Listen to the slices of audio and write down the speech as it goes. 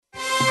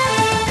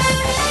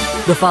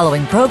The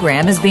following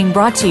program is being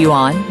brought to you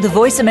on the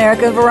Voice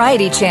America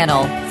Variety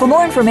Channel. For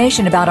more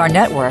information about our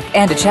network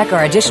and to check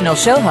our additional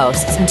show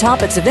hosts and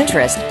topics of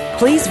interest,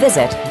 please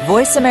visit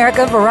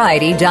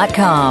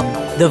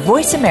voiceamericavariety.com. The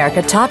Voice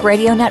America Talk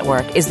Radio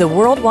Network is the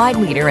worldwide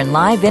leader in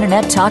live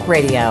Internet talk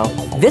radio.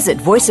 Visit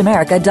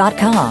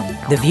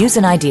voiceamerica.com. The views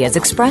and ideas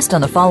expressed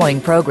on the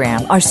following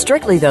program are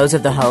strictly those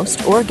of the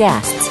host or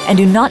guests and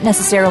do not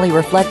necessarily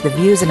reflect the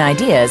views and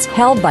ideas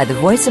held by the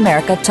Voice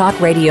America Talk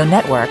Radio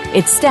Network,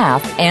 its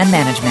staff, and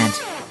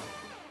management.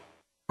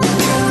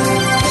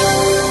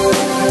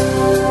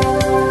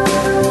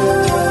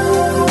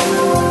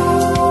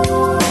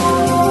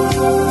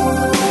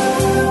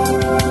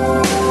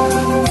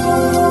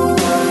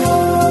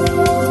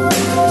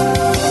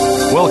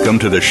 Welcome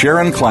to the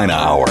Sharon Kleyne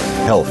Hour,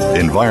 Health,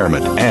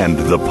 Environment, and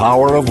the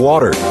Power of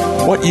Water.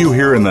 What you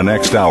hear in the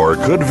next hour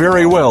could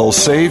very well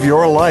save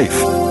your life.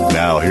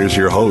 Now, here's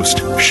your host,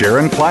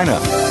 Sharon Kleyne.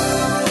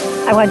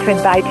 I want to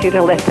invite you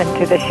to listen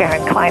to the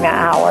Sharon Kleyne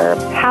Hour,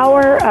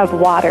 Power of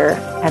Water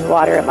and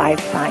Water Life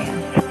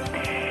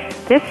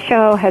Science. This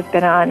show has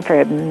been on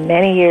for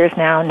many years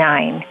now,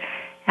 9.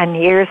 And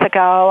years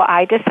ago,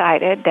 I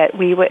decided that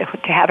we would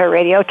to have a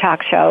radio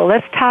talk show.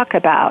 Let's talk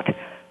about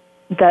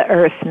the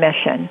Earth's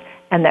mission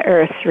and the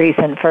Earth's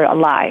reason for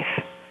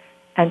life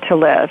and to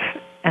live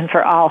and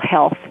for all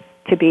health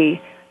to be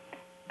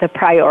the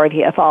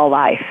priority of all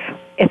life.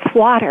 It's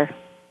water.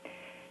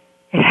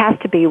 It has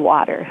to be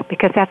water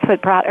because that's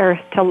what brought Earth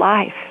to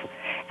life.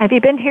 Have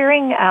you been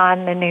hearing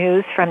on the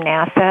news from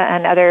NASA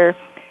and other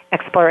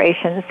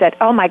explorations that,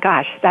 oh my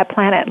gosh, that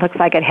planet looks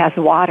like it has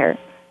water.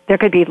 There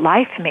could be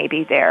life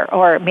maybe there,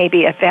 or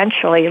maybe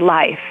eventually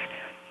life.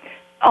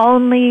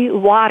 Only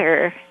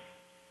water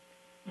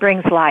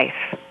brings life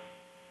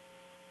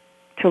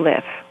to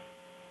live.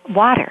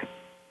 Water.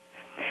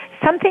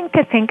 Something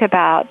to think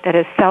about that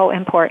is so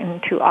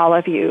important to all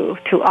of you,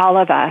 to all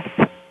of us,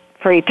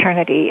 for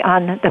eternity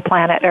on the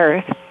planet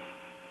Earth,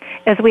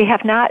 is we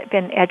have not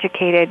been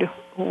educated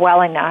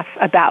well enough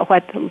about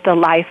what the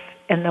life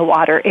in the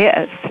water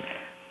is.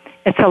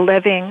 It's a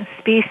living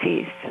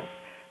species.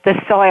 The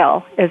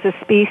soil is a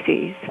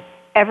species.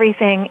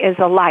 Everything is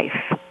a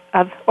life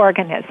of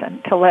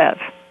organism to live.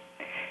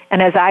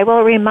 And as I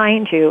will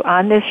remind you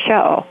on this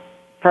show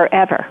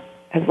forever,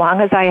 as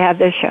long as I have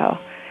this show,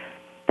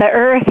 the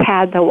Earth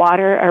had the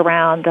water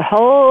around the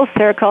whole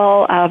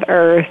circle of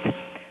Earth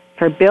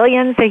for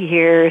billions of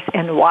years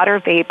in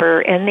water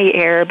vapor in the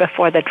air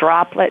before the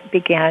droplet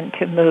began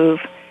to move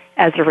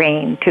as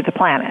rain to the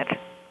planet.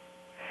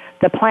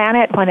 The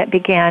planet, when it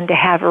began to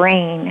have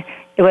rain,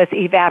 it was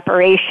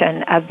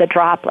evaporation of the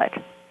droplet.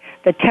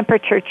 The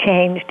temperature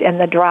changed in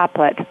the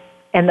droplet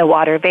in the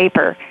water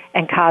vapor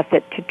and caused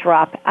it to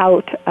drop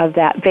out of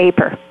that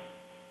vapor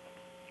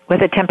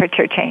with a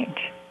temperature change.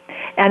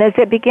 And as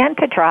it began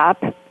to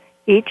drop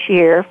each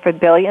year for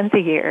billions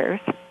of years,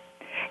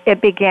 it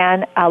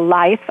began a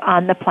life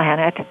on the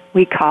planet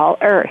we call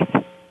Earth.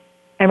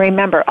 And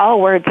remember,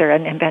 all words are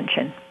an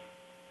invention.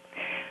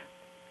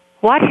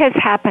 What has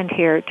happened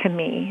here to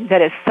me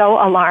that is so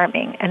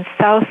alarming and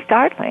so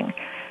startling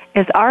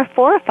is our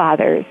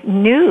forefathers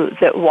knew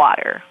that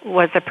water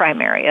was the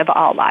primary of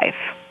all life.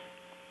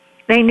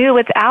 They knew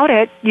without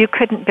it, you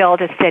couldn't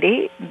build a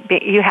city.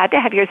 You had to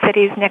have your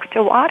cities next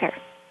to water.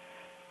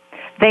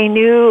 They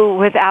knew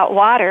without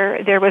water,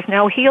 there was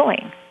no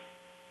healing.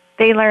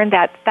 They learned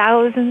that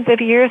thousands of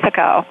years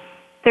ago.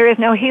 There is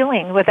no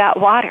healing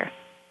without water.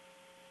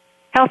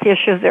 Health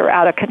issues are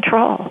out of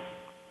control.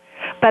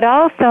 But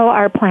also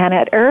our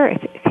planet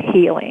Earth is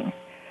healing.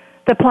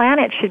 The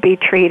planet should be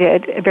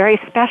treated very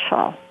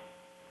special.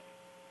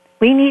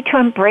 We need to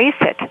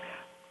embrace it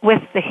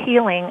with the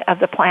healing of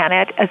the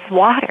planet as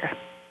water.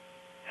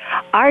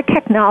 Our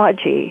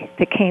technology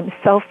that came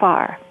so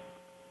far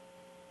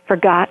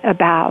forgot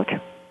about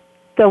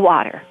the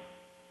water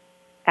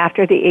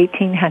after the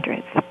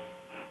 1800s.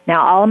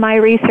 Now, all of my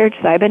research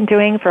that I've been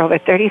doing for over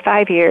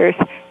 35 years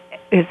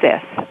is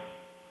this.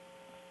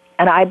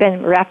 And I've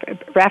been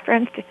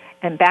referenced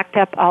and backed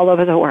up all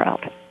over the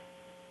world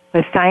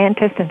with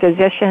scientists and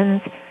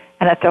physicians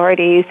and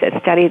authorities that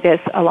study this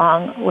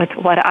along with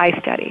what I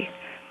study.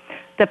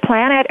 The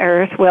planet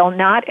Earth will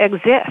not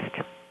exist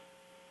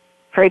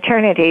for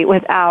eternity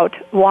without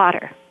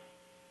water.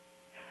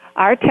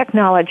 Our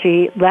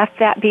technology left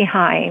that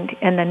behind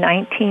in the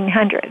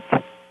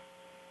 1900s.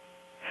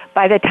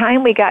 By the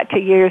time we got to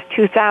years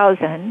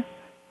 2000,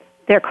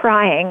 they're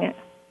crying,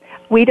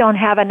 we don't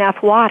have enough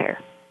water.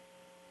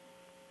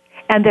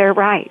 And they're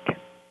right.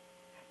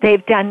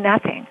 They've done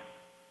nothing.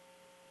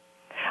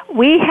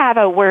 We have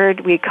a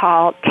word we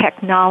call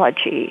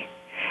technology.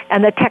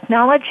 And the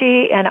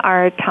technology in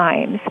our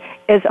times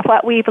is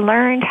what we've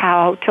learned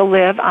how to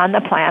live on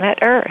the planet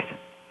Earth.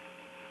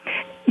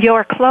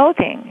 Your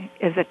clothing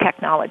is a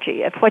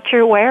technology. It's what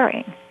you're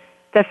wearing,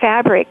 the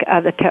fabric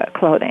of the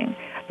clothing,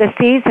 the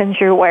seasons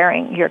you're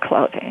wearing your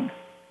clothing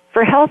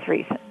for health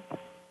reasons.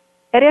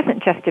 It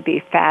isn't just to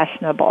be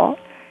fashionable.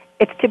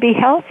 It's to be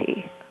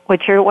healthy,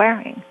 what you're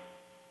wearing.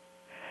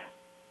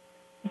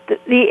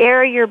 the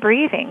air you're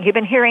breathing. You've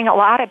been hearing a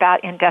lot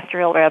about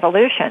industrial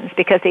revolutions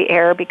because the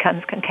air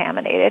becomes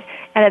contaminated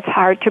and it's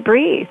hard to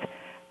breathe.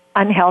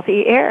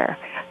 Unhealthy air.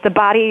 The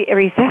body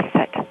resists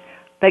it.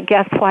 But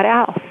guess what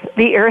else?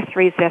 The earth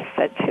resists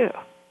it too.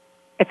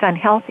 It's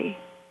unhealthy.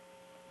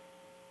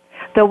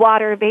 The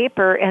water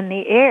vapor in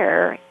the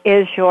air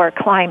is your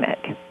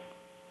climate.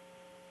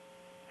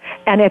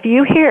 And if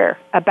you hear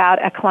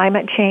about a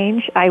climate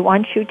change, I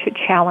want you to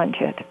challenge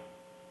it.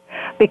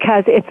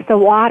 Because it's the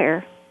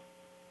water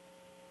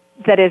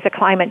that is a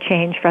climate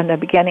change from the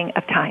beginning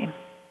of time.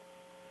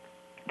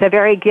 The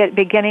very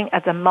beginning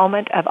of the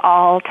moment of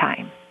all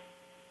time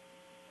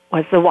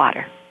was the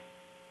water.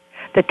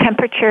 The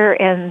temperature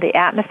in the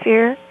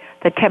atmosphere,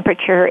 the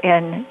temperature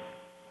in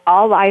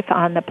all life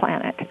on the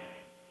planet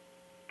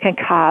can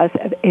cause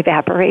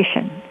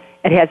evaporation.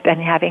 It has been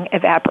having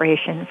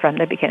evaporation from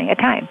the beginning of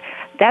time.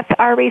 That's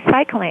our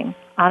recycling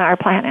on our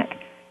planet,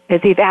 is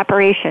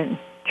evaporation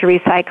to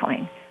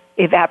recycling.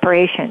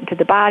 Evaporation to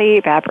the body,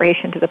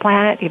 evaporation to the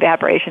planet,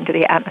 evaporation to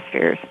the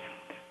atmosphere's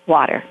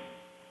water.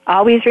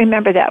 Always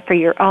remember that for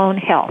your own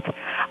health.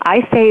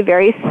 I say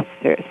very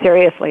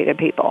seriously to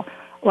people,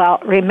 well,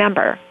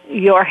 remember,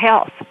 your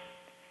health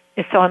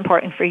is so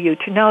important for you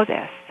to know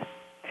this,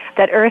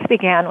 that Earth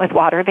began with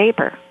water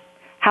vapor.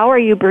 How are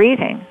you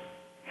breathing?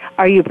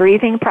 Are you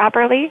breathing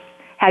properly?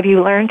 Have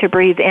you learned to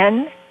breathe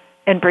in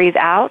and breathe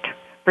out?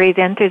 Breathe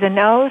in through the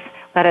nose,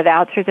 let it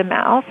out through the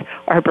mouth,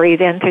 or breathe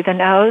in through the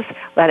nose,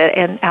 let it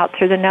in out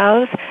through the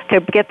nose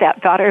to get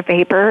that water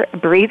vapor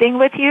breathing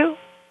with you?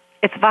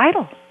 It's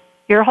vital.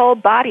 Your whole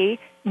body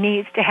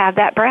needs to have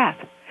that breath.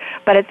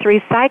 But it's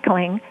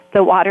recycling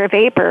the water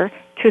vapor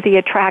to the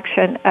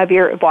attraction of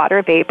your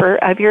water vapor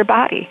of your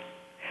body.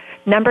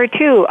 Number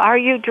 2, are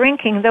you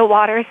drinking the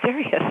water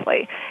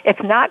seriously?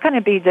 It's not going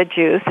to be the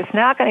juice. It's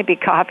not going to be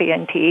coffee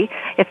and tea.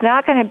 It's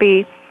not going to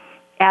be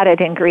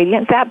added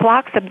ingredients. That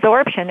blocks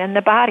absorption in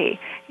the body.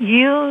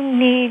 You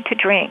need to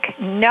drink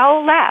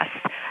no less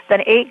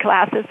than 8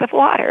 glasses of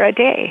water a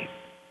day.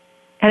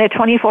 And a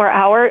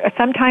 24-hour,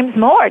 sometimes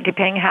more,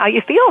 depending how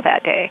you feel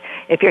that day.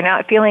 If you're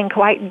not feeling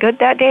quite good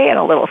that day and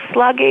a little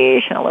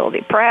sluggish and a little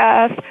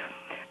depressed,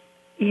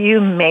 you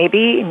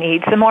maybe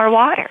need some more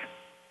water.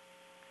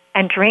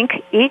 And drink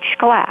each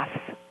glass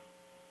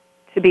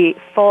to be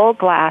full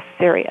glass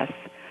serious.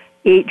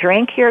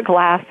 Drink your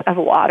glass of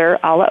water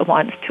all at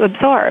once to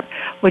absorb.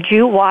 Would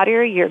you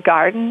water your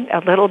garden a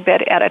little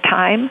bit at a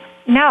time?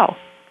 No.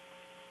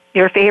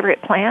 Your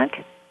favorite plant?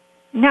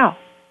 No.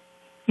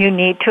 You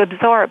need to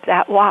absorb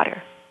that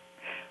water.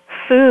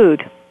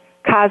 Food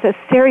causes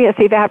serious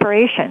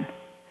evaporation.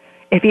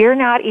 If you're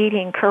not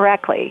eating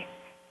correctly,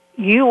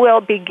 you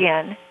will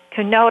begin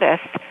to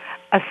notice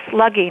a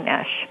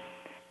sluggishness,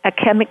 a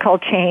chemical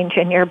change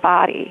in your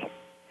body,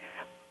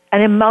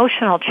 an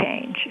emotional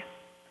change.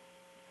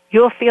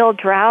 You'll feel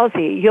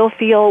drowsy. You'll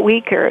feel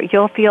weaker.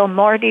 You'll feel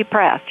more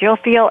depressed. You'll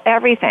feel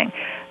everything.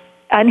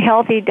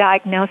 Unhealthy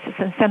diagnosis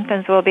and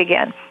symptoms will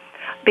begin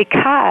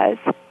because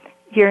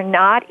you're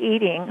not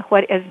eating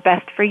what is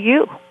best for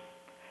you.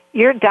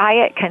 Your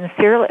diet can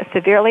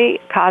severely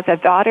cause a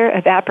water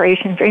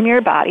evaporation from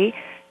your body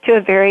to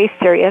a very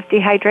serious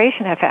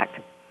dehydration effect.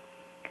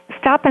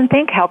 Stop and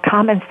think how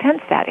common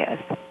sense that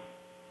is.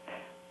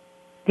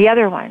 The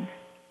other one,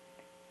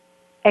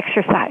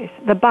 exercise.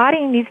 The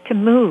body needs to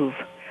move.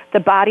 The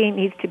body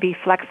needs to be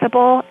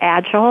flexible,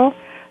 agile,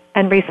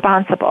 and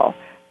responsible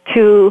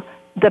to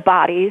the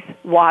body's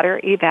water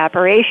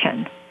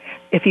evaporation.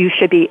 If you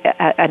should be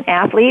an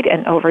athlete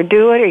and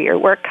overdo it, or your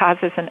work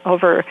causes an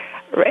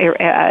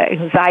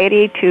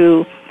anxiety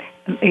to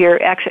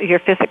your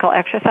physical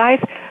exercise,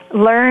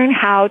 learn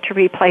how to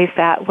replace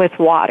that with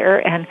water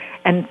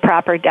and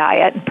proper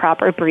diet and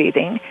proper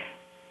breathing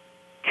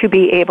to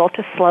be able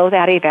to slow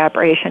that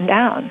evaporation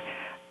down.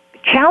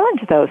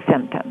 Challenge those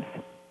symptoms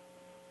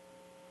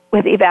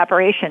with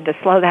evaporation to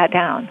slow that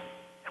down.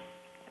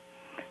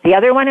 The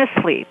other one is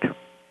sleep.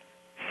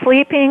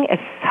 Sleeping is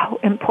so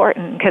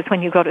important because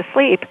when you go to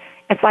sleep,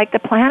 it's like the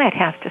planet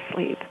has to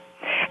sleep.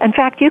 In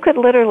fact, you could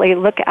literally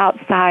look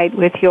outside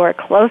with your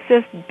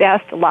closest,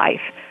 best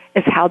life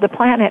is how the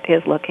planet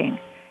is looking,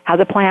 how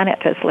the planet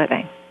is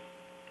living.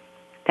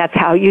 That's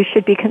how you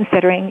should be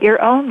considering your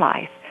own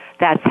life.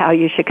 That's how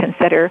you should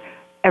consider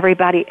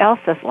everybody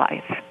else's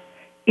life,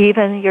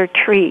 even your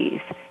trees,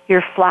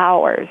 your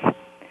flowers,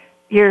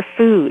 your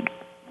food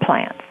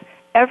plants.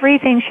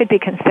 Everything should be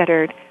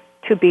considered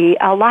to be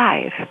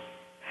alive.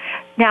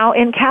 Now,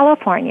 in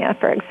California,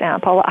 for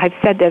example, I've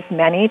said this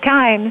many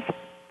times,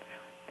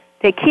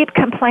 they keep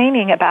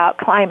complaining about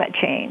climate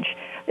change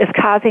is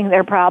causing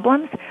their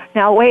problems.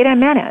 Now, wait a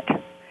minute.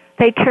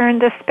 They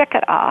turned the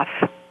spigot off.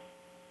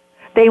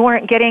 They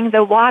weren't getting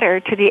the water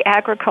to the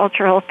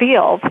agricultural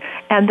fields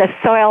and the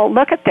soil.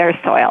 Look at their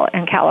soil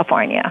in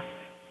California.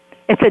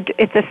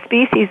 It's a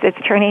species that's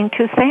turning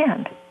to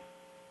sand.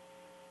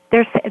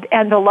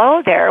 And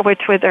below there,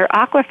 which were their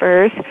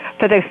aquifers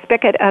for the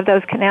spigot of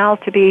those canals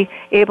to be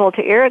able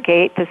to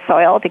irrigate the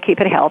soil to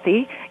keep it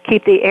healthy,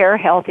 keep the air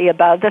healthy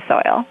above the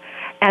soil,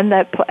 and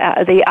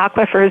the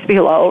aquifers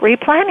below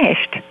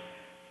replenished.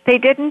 They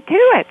didn't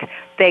do it.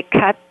 They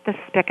cut the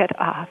spigot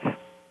off.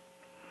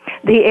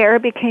 The air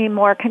became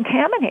more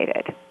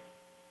contaminated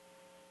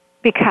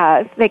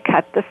because they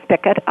cut the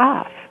spigot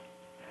off.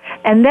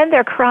 And then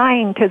they're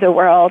crying to the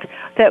world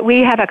that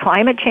we have a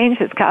climate change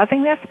that's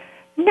causing this.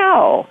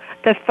 No.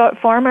 The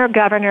former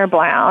Governor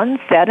Brown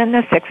said in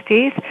the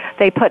 60s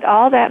they put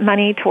all that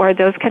money toward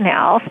those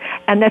canals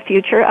and the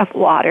future of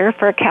water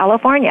for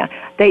California.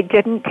 They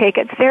didn't take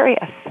it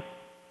serious.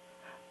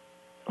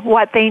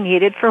 What they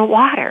needed for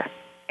water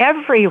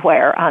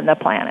everywhere on the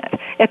planet.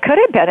 It could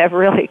have been a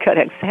really good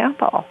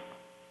example.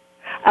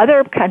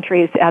 Other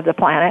countries of the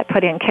planet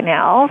put in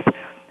canals.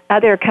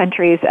 Other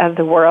countries of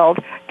the world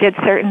did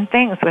certain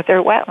things with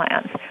their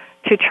wetlands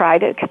to try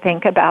to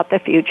think about the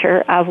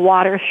future of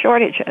water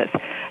shortages.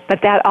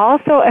 But that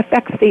also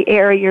affects the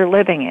air you're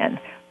living in,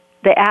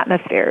 the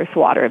atmosphere's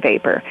water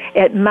vapor.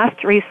 It must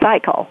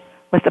recycle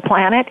with the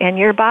planet and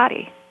your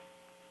body.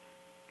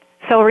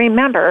 So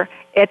remember,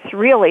 it's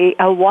really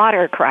a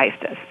water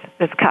crisis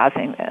that's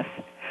causing this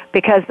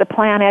because the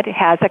planet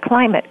has a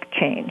climate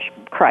change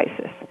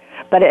crisis,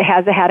 but it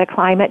hasn't had a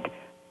climate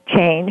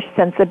change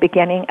since the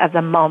beginning of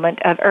the moment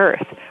of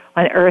Earth,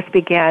 when Earth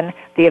began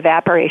the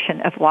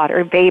evaporation of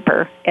water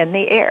vapor in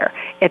the air.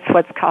 It's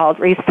what's called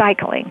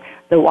recycling.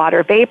 The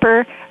water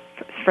vapor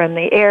from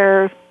the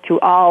air to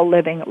all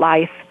living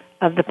life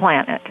of the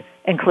planet,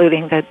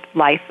 including the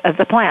life of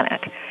the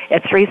planet.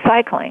 It's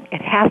recycling.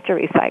 It has to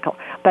recycle.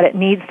 But it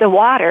needs the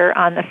water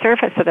on the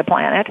surface of the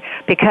planet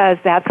because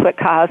that's what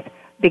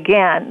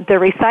began the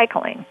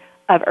recycling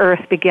of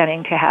Earth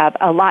beginning to have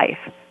a life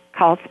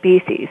called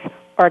species,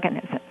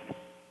 organisms.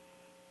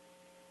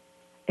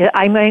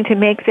 I'm going to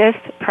make this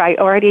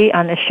priority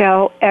on the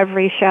show,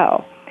 every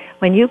show.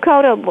 When you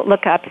go to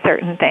look up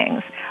certain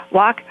things,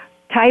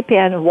 type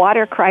in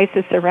water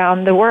crisis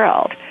around the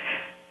world.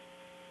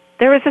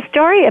 There was a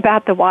story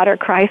about the water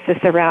crisis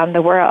around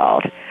the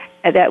world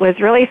that was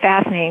really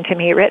fascinating to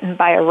me, written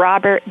by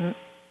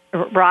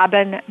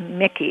Robin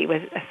Mickey,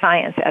 was a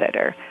science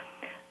editor,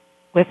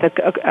 with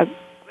an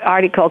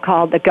article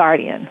called The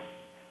Guardian.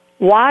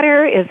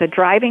 Water is a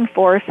driving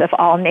force of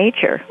all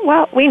nature.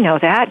 Well, we know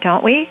that,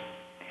 don't we?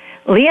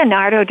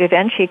 Leonardo da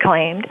Vinci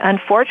claimed,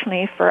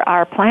 unfortunately for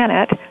our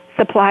planet,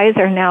 supplies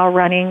are now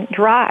running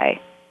dry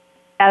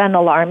at an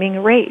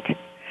alarming rate.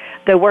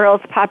 The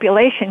world's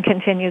population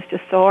continues to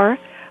soar,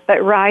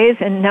 but rise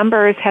in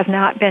numbers has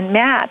not been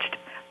matched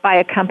by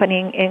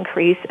accompanying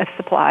increase of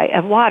supply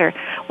of water.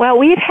 Well,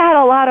 we've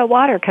had a lot of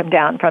water come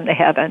down from the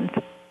heavens.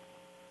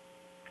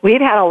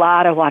 We've had a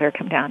lot of water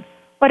come down.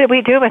 What did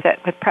we do with it,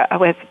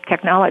 with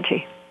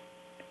technology?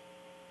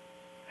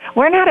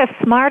 We're not as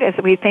smart as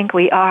we think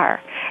we are.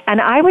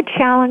 And I would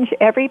challenge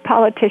every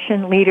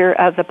politician leader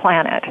of the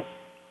planet.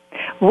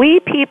 We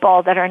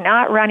people that are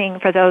not running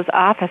for those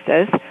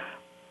offices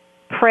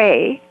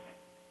pray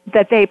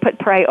that they put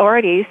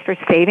priorities for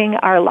saving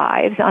our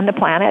lives on the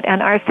planet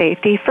and our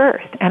safety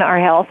first, and our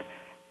health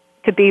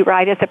to be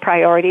right as a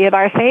priority of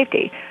our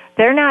safety.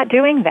 They're not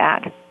doing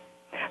that.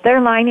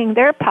 They're lining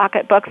their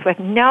pocketbooks with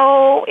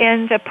no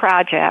end of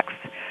projects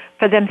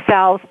for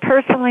themselves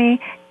personally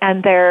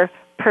and their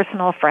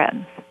personal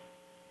friends.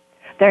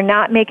 They're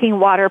not making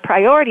water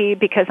priority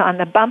because on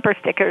the bumper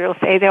sticker it'll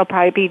say they'll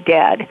probably be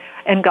dead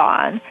and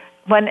gone.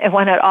 When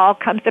it all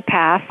comes to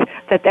pass,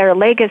 that their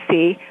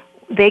legacy,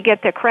 they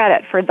get the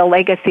credit for the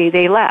legacy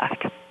they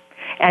left.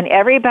 And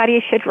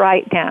everybody should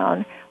write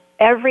down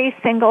every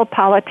single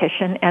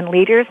politician and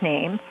leader's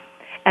name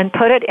and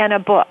put it in a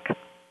book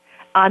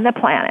on the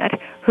planet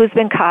who's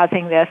been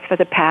causing this for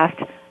the past,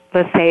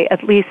 let's say,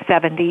 at least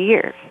 70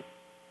 years,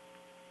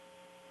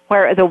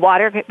 where the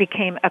water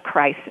became a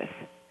crisis.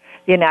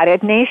 The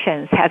United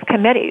Nations has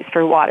committees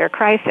for water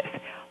crisis.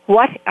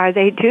 What are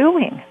they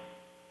doing?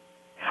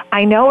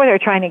 I know they're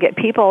trying to get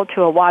people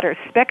to a water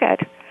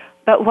spigot,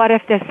 but what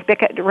if the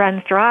spigot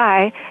runs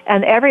dry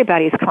and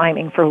everybody's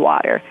climbing for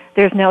water?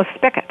 There's no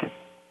spigot.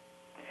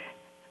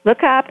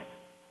 Look up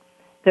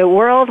the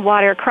world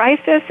water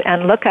crisis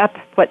and look up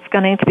what's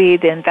going to be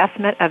the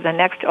investment of the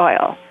next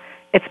oil.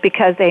 It's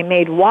because they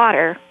made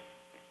water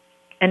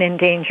an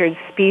endangered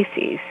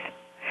species.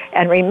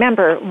 And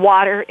remember,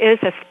 water is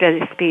a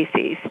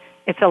species.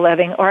 It's a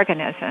living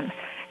organism.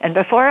 And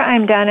before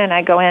I'm done and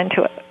I go in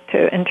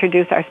to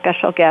introduce our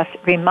special guest,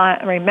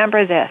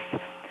 remember this.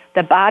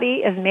 The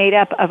body is made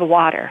up of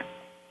water.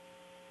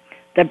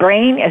 The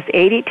brain is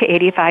 80 to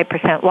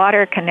 85%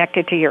 water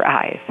connected to your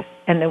eyes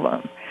in the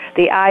womb.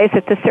 The eyes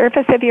at the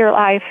surface of your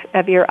eyes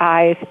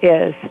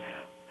is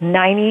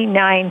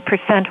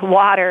 99%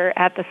 water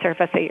at the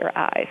surface of your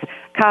eyes,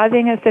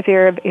 causing a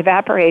severe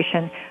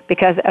evaporation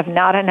because of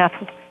not enough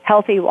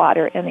healthy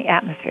water in the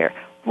atmosphere.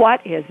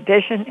 What is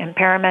vision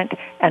impairment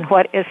and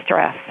what is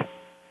stress?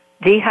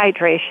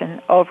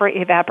 Dehydration,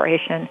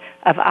 over-evaporation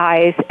of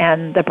eyes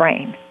and the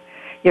brain.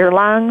 Your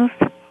lungs,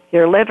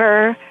 your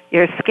liver,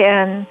 your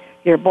skin,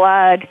 your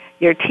blood,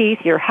 your teeth,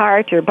 your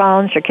heart, your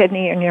bones, your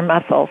kidney, and your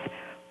muscles.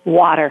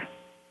 Water.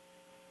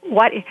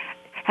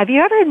 Have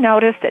you ever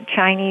noticed that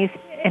Chinese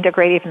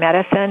integrative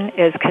medicine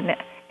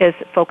is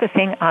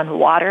focusing on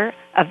water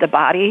of the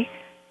body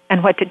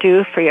and what to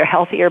do for your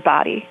healthier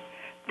body?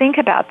 Think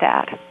about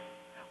that.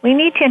 We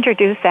need to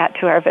introduce that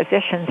to our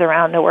physicians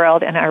around the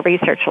world in our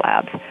research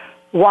labs.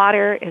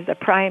 Water is the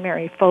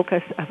primary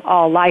focus of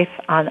all life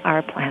on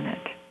our planet.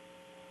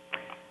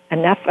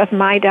 Enough of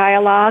my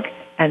dialogue,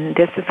 and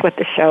this is what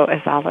the show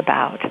is all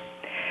about.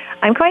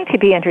 I'm going to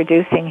be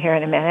introducing here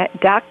in a minute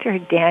Dr.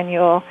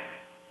 Daniel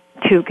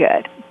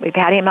Toogood. We've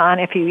had him on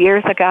a few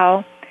years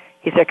ago.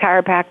 He's a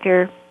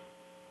chiropractor,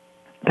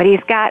 but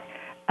he's got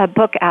a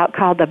book out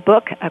called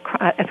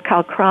it's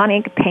called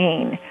Chronic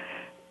Pain,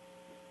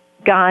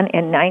 Gone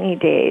in 90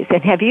 Days.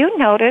 And have you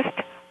noticed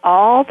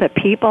all the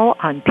people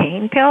on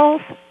pain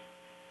pills?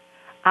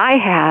 I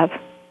have,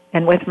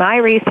 and with my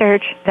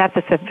research, that's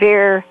a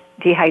severe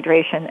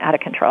dehydration out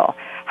of control.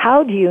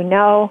 How do you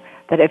know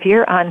that if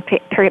you're on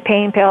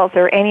pain pills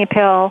or any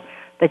pill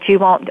that you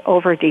won't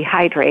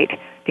over-dehydrate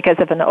because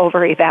of an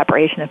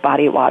over-evaporation of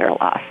body water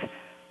loss?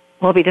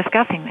 We'll be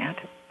discussing that.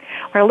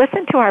 Or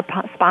listen to our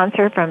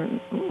sponsor from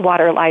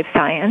Water Life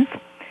Science.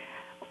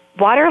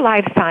 Water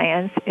Life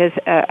Science is,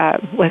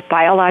 with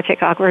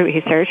biologic aqua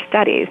research,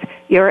 studies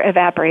your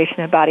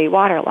evaporation of body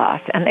water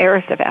loss and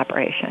air's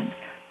evaporation.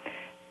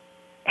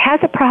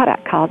 Has a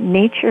product called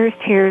Nature's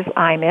Tears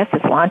Eye Mist.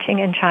 It's launching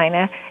in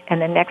China in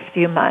the next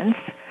few months.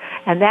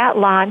 And that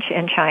launch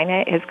in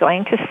China is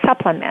going to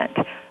supplement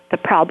the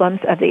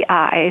problems of the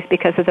eyes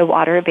because of the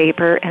water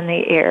vapor and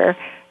the air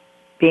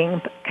being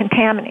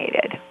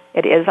contaminated.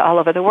 It is all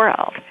over the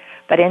world.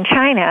 But in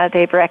China,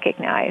 they've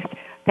recognized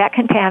that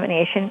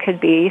contamination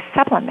could be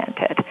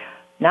supplemented,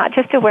 not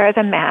just to wear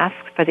the mask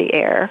for the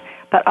air,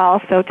 but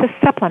also to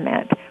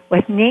supplement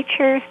with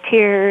Nature's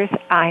Tears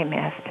Eye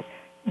Mist,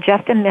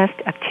 just a mist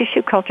of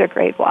tissue culture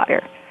grade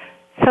water.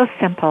 So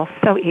simple,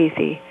 so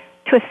easy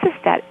to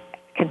assist that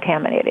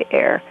contaminated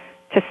air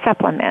to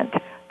supplement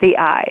the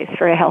eyes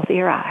for a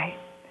healthier eye.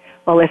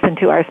 We'll listen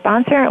to our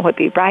sponsor and we'll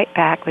be right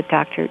back with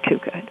Dr.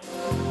 Toogood.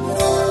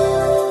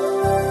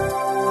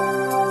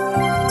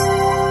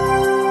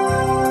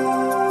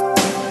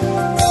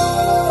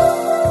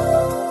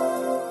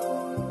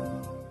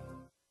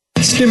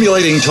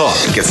 Stimulating talk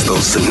gets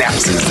those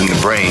synapses in the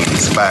brain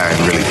firing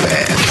really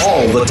fast.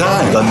 All the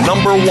time. The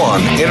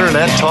 #1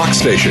 Internet talk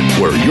station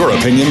where your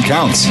opinion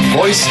counts.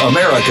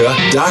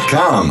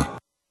 VoiceAmerica.com.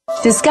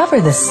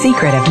 Discover the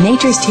secret of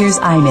Nature's Tears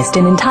Eye Mist,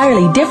 an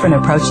entirely different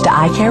approach to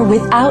eye care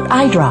without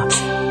eye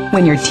drops.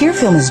 When your tear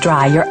film is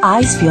dry, your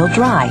eyes feel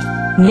dry.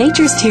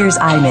 Nature's Tears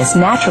Eye Mist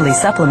naturally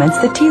supplements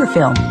the tear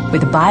film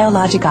with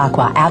Biologic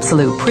Aqua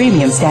Absolute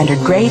Premium Standard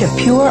Grade of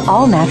pure,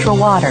 all-natural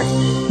water.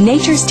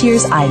 Nature's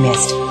Tears Eye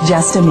Mist,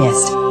 just a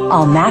mist.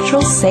 All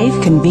natural, safe,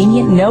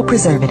 convenient, no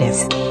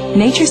preservatives.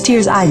 Nature's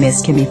Tears Eye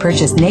Mist can be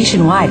purchased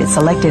nationwide at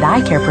selected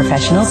eye care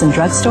professionals and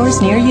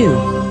drugstores near you.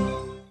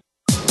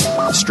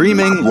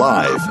 Streaming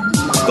live.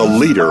 The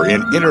leader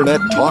in Internet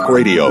talk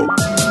radio.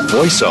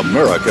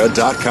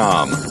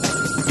 VoiceAmerica.com.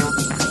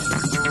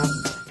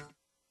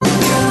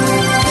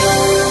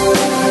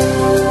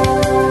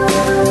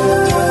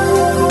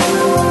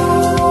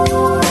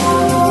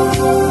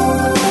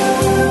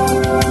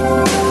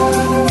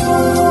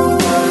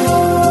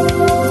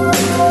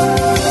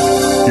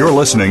 You're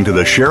listening to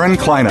the Sharon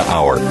Kleina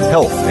Hour,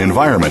 Health,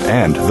 Environment,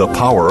 and the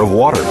Power of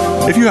Water.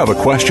 If you have a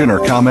question or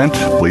comment,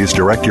 please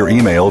direct your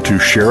email to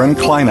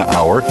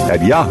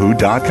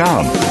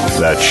SharonKleinaHour@yahoo.com.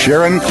 That's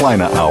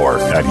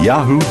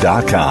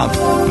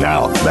SharonKleinaHour@yahoo.com.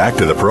 Now, back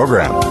to the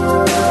program.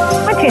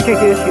 I want to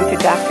introduce you to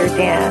Dr.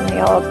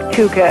 Daniel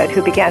Toogood,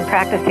 who began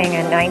practicing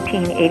in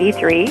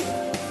 1983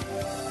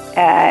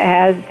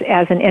 as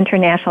an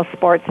international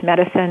sports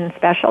medicine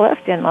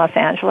specialist in Los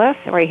Angeles,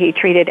 where he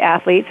treated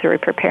athletes who were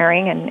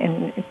preparing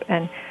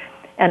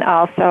and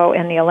also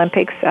in the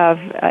Olympics of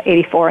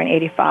 84 and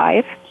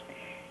 85.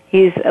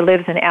 He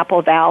lives in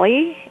Apple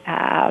Valley.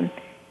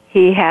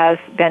 He has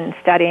been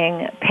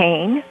studying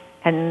pain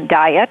and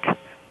diet.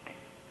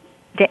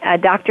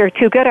 Dr.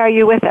 Toogood, are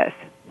you with us?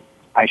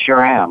 I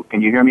sure am.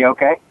 Can you hear me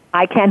okay?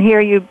 I can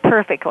hear you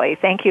perfectly.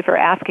 Thank you for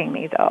asking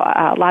me, though.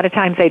 A lot of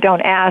times they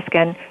don't ask,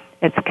 and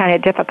it's kind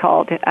of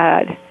difficult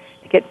to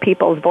get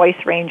people's voice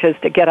ranges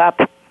to get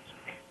up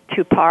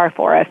to par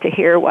for us to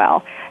hear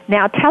well.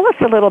 Now, tell us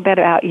a little bit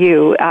about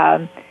you.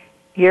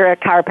 You're a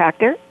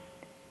chiropractor,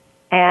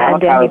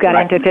 and then you got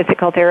into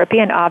physical therapy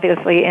and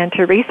obviously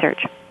into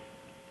research.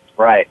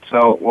 Right.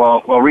 So,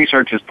 well,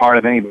 research is part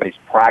of anybody's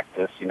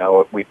practice. You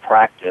know, we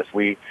practice.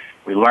 We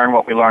learn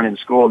what we learn in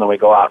school, and then we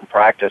go out and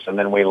practice, and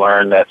then we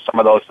learn that some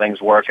of those things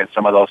work and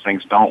some of those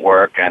things don't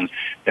work, and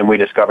then we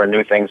discover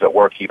new things that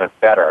work even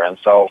better. And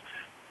so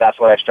that's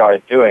what I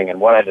started doing.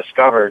 And what I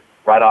discovered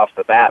right off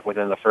the bat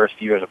within the first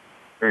few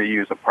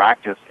years of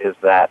practice is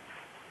that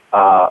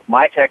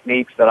My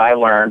techniques that I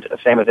learned, the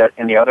same as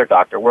any other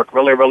doctor, work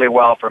really, really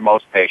well for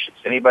most patients.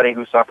 Anybody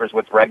who suffers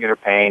with regular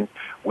pain,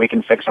 we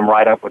can fix them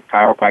right up with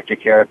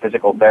chiropractic care,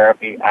 physical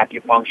therapy.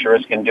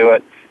 Acupuncturists can do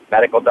it.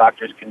 Medical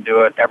doctors can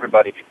do it.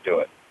 Everybody can do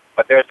it.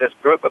 But there's this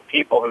group of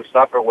people who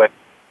suffer with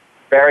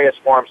various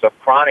forms of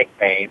chronic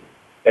pain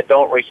that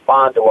don't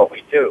respond to what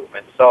we do.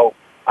 And so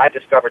I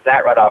discovered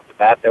that right off the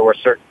bat. There were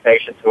certain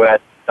patients who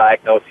had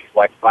diagnoses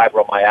like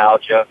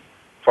fibromyalgia,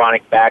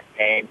 chronic back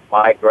pain,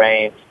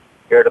 migraines,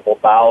 irritable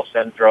bowel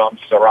syndrome,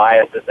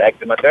 psoriasis,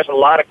 eczema. There's a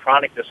lot of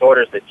chronic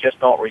disorders that just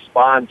don't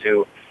respond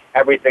to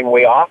everything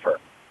we offer.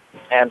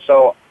 And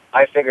so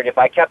I figured if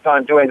I kept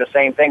on doing the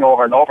same thing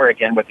over and over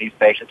again with these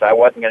patients, I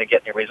wasn't going to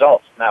get any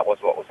results. And that was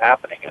what was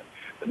happening. And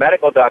the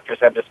medical doctors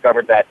have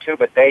discovered that too,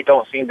 but they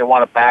don't seem to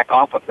want to back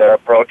off of their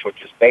approach,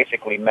 which is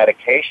basically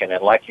medication.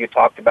 And like you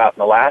talked about in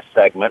the last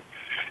segment,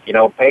 you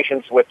know,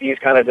 patients with these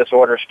kind of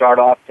disorders start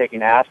off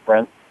taking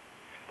aspirin,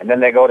 and then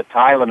they go to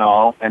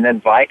Tylenol, and then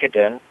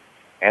Vicodin,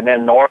 and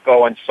then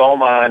Norco and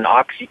Soma and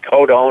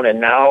oxycodone, and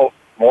now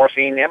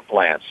morphine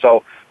implants.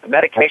 So the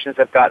medications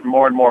have gotten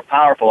more and more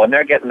powerful, and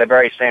they're getting the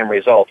very same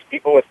results.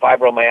 People with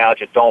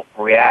fibromyalgia don't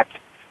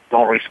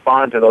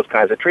respond to those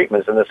kinds of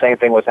treatments, and the same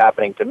thing was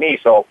happening to me.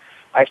 So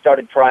I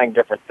started trying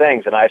different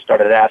things, and I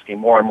started asking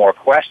more and more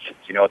questions.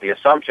 You know, the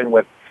assumption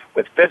with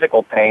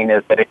physical pain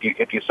is that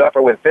if you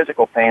suffer with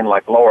physical pain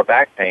like lower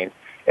back pain,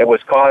 it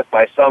was caused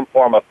by some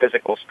form of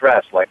physical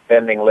stress like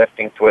bending,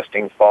 lifting,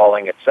 twisting,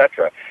 falling,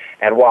 etc.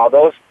 And while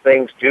those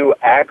things do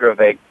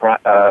aggravate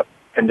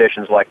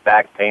conditions like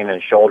back pain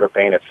and shoulder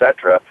pain,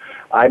 etc.,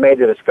 I made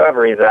the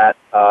discovery that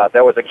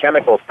there was a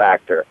chemical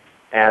factor,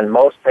 and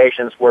most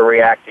patients were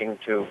reacting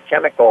to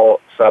chemical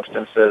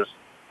substances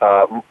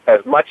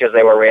as much as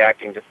they were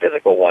reacting to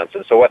physical ones.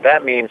 And so what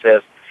that means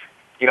is,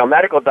 you know,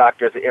 medical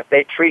doctors, if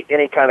they treat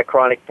any kind of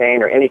chronic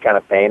pain or any kind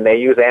of pain, they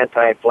use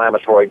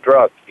anti-inflammatory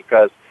drugs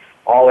because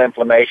all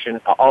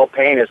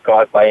pain is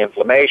caused by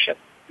inflammation.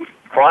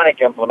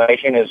 Chronic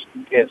inflammation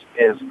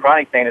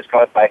chronic pain is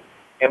caused by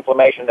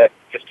inflammation that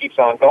just keeps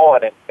on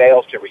going and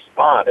fails to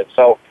respond. And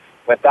so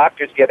when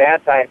doctors give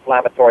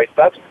anti-inflammatory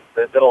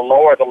substances, it'll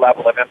lower the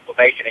level of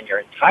inflammation in your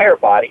entire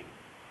body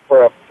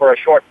for a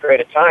short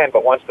period of time,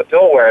 but once the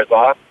pill wears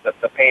off,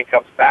 the pain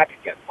comes back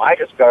again. My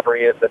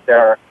discovery is that there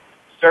are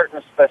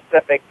certain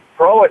specific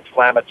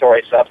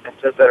pro-inflammatory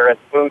substances that are in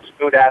foods,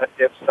 food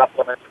additives,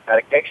 supplements, and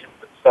medications.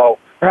 And so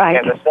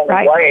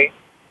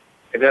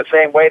in the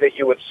same way that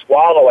you would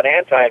swallow an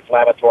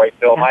anti-inflammatory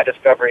pill, my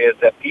discovery is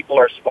that people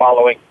are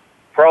swallowing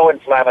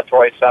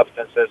pro-inflammatory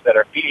substances that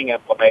are feeding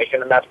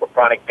inflammation, and that's where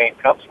chronic pain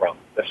comes from.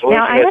 The solution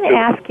now, I'm going to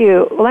ask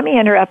you, let me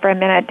interrupt for a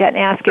minute and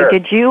ask you,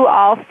 did you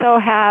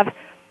also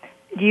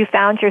you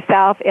found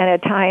yourself in a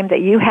time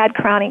that you had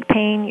chronic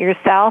pain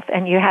yourself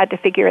and you had to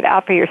figure it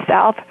out for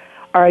yourself,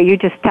 or are you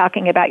just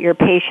talking about your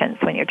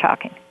patients when you're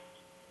talking?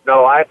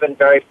 No, I've been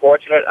very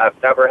fortunate.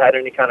 I've never had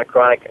any kind of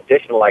chronic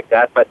condition like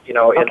that, but, you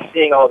know, in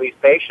seeing all these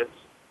patients,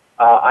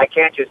 I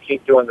can't just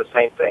keep doing the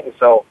same thing.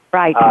 So,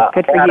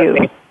 good for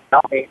you.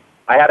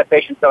 I had a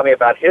patient tell me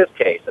about his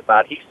case,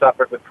 about he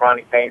suffered with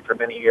chronic pain for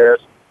many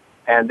years,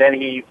 and then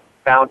he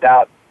found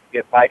out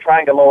by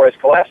trying to lower his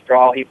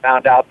cholesterol, he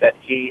found out that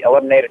he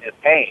eliminated his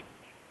pain.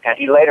 And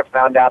he later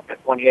found out that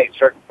when he ate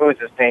certain foods,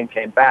 his pain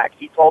came back.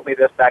 He told me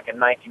this back in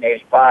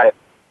 1985,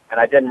 and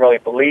I didn't really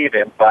believe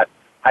him, but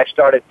I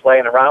started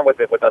playing around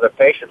with it with other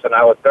patients, and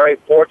I was very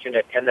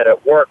fortunate in that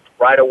it worked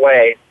right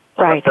away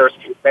on the first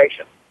few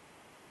patients.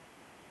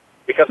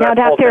 Because now,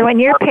 doctor, when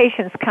your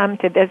patients come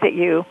to visit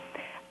you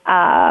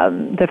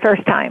the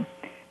first time,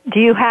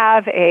 do you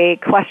have a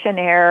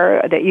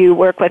questionnaire that you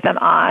work with them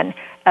on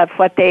of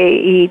what they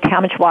eat, how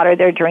much water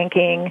they're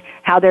drinking,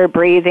 how they're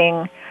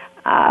breathing,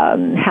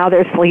 how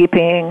they're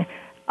sleeping,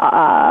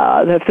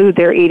 the food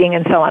they're eating,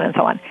 and so on and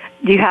so on?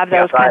 Do you have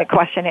those kind of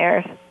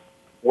questionnaires?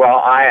 Well,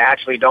 I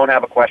actually don't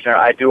have a questionnaire.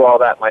 I do all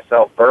that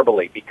myself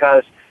verbally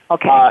because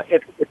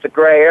it's a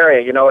gray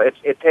area. You know,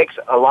 it takes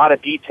a lot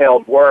of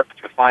detailed work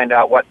to find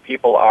out what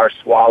people are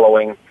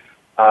swallowing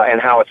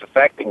and how it's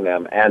affecting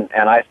them. And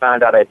I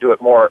found out I do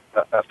it more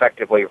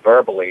effectively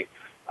verbally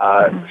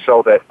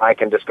so that I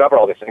can discover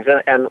all these things.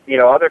 And you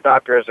know, other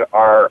doctors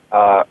are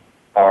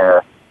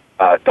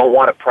don't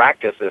want to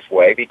practice this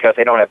way because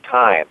they don't have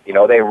time. You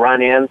know, they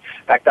run in. In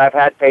fact, I've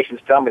had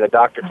patients tell me, the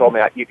doctor told me,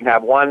 you can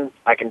have one,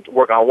 I can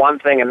work on one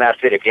thing and that's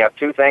it. If you have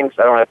two things,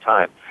 I don't have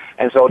time.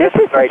 And so this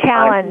is a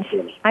challenge.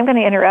 I'm going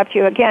to interrupt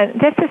you again.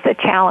 This is a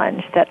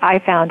challenge that I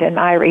found in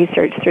my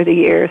research through the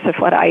years of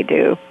what I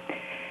do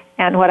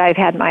and what I've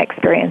had my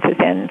experiences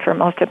in for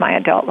most of my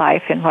adult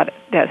life and what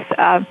this.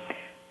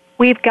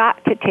 We've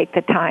got to take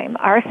the time.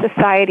 Our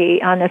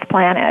society on this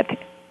planet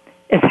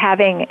is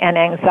having an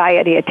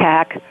anxiety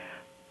attack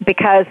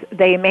because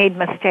they made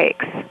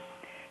mistakes.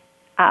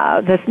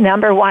 This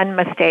number one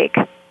mistake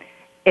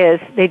is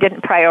they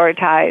didn't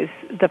prioritize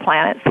the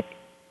planet's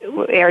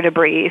air to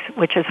breathe,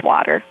 which is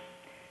water,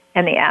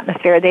 and the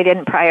atmosphere. They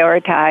didn't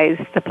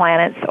prioritize the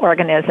planet's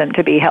organism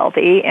to be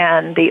healthy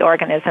and the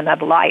organism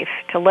of life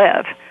to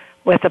live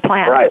with the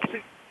planet.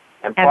 Right.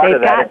 And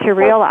they've got to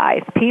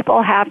realize,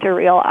 people have to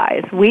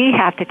realize, we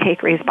have to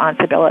take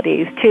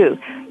responsibilities too,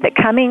 that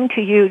coming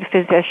to you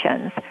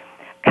physicians,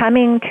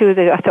 coming to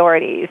the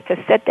authorities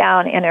to sit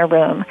down in a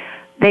room,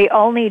 they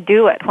only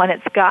do it when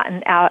it's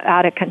gotten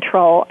out of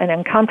control and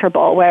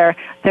uncomfortable, where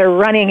they're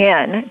running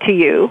in to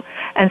you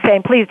and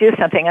saying, please do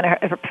something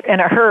in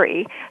a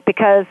hurry,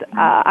 because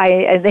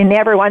they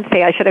never once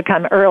say, I should have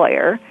come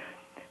earlier.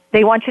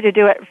 They want you to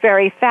do it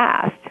very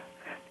fast.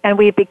 And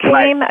we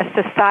became a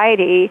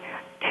society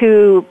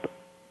to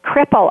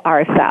cripple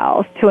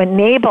ourselves, to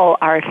enable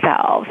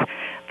ourselves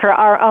for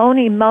our own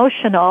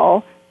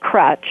emotional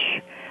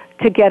crutch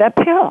to get a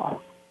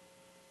pill.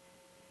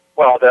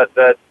 Well,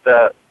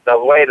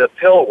 the way the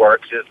pill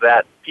works is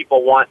that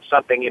people want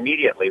something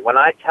immediately. When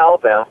I tell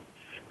them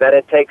that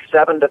it takes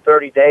 7 to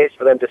 30 days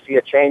for them to see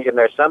a change in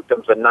their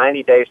symptoms and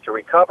 90 days to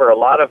recover, a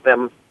lot of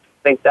them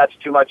think that's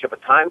too much of a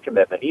time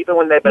commitment, even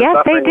when they've been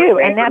suffering. Yes, they do,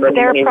 and that's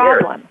their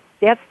problem.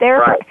 That's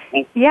their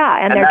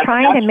and they're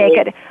trying to make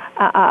it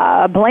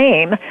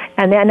blame.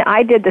 And then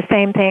I did the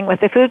same thing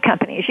with the food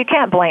companies. You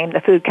can't blame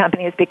the food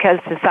companies because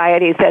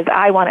society says,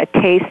 I want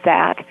to taste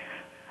that.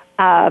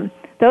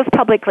 Those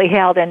publicly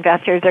held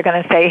investors are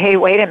going to say, hey,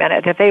 wait a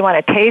minute, if they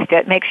want to taste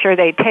it, make sure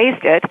they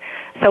taste it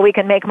so we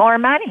can make more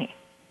money.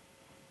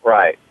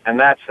 Right. And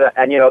that's,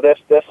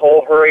 this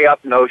whole hurry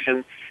up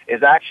notion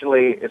is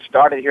actually, it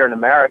started here in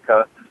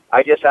America.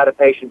 I just had a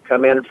patient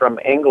come in from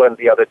England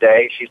the other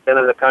day. She's been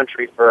in the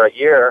country for a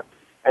year,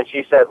 and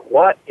she said,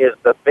 what is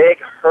the big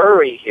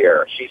hurry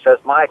here? She says,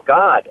 my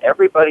God,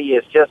 everybody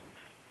is just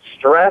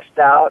stressed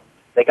out.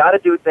 They got to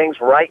do things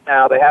right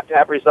now. They have to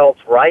have results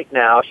right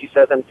now. She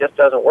says, and it just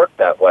doesn't work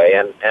that way,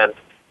 and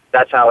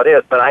that's how it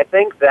is. But I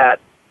think that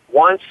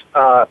once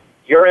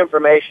your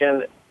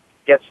information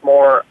gets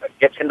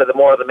into the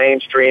more of the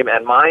mainstream,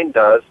 and mine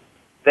does,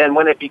 then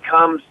when it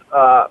becomes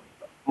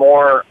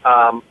more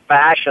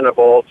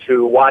fashionable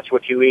to watch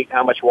what you eat,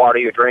 how much water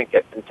you drink,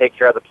 and take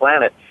care of the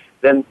planet,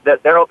 then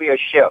there will be a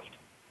shift.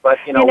 But,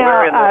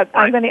 we're in this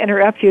I'm going to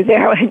interrupt you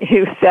there when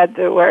you said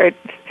the word.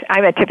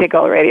 I'm a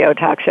typical radio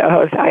talk show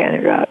host. I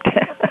interrupt.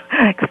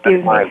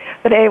 Excuse me.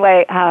 But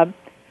anyway,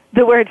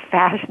 the word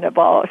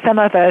fashionable, some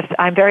of us,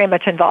 I'm very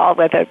much involved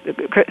with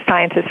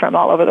scientists from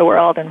all over the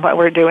world and what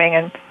we're doing,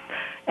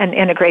 and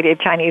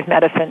integrative Chinese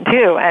medicine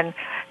too.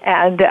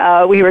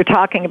 And we were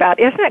talking about,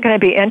 isn't it going to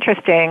be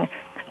interesting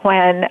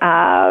when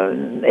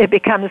it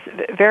becomes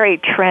very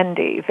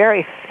trendy,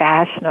 very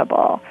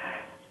fashionable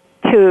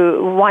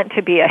to want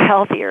to be a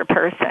healthier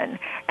person,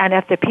 and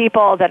if the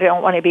people that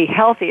don't want to be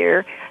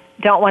healthier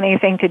don't want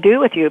anything to do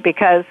with you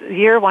because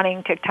you're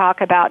wanting to talk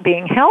about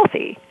being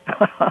healthy.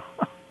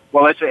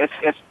 Well, it's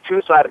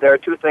two-sided. There are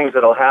two things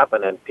that'll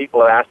happen, and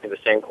people are asking the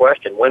same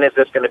question: when is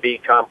this going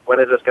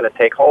to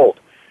take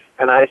hold?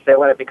 And I say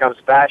when it becomes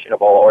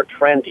fashionable or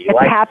trendy. It's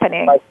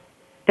happening.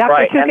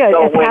 Dr.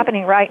 Tuga, it's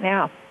happening right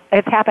now.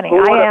 It's happening.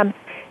 I am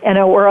in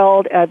a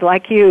world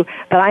like you,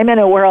 but I'm in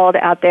a world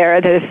out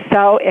there that is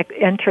so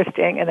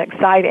interesting and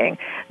exciting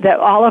that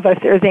all of us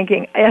are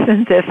thinking,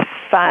 isn't this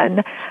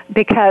fun?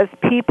 Because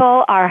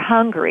people are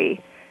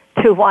hungry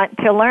to want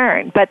to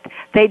learn, but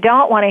they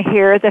don't want to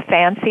hear the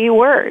fancy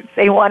words.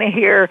 They want to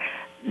hear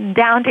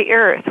down to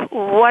earth.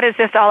 What is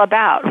this all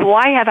about?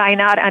 Why have I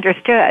not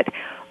understood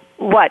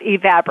what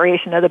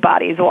evaporation of the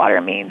body's water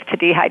means to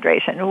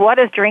dehydration? What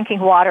does drinking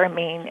water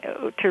mean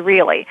to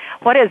really?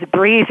 What does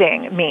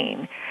breathing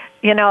mean?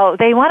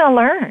 They want to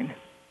learn.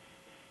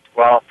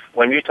 Well,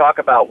 when you talk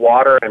about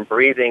water and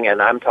breathing, and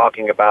I'm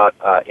talking about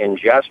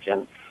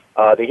ingestion,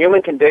 the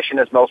human condition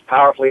is most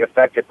powerfully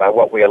affected by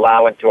what we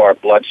allow into our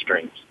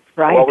bloodstreams.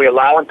 Right. What we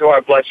allow into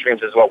our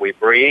bloodstreams is what we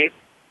breathe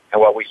and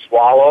what we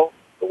swallow,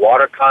 the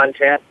water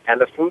content,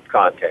 and the food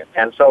content.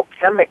 And so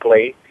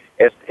chemically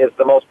is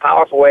the most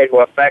powerful way to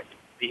affect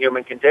the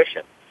human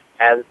condition.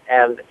 And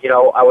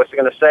I was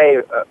going to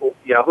say,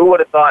 who would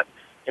have thought,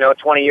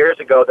 20 years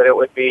ago that it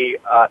would be,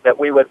 that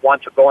we would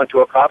want to go into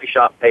a coffee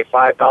shop and pay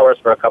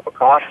 $5 for a cup of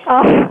coffee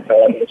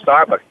at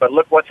Starbucks. But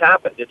look what's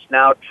happened. It's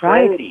now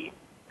trendy. Right.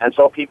 And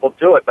so people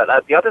do it. But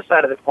the other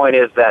side of the coin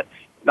is that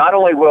not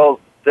only will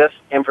this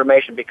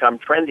information become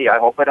trendy, I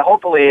hope, but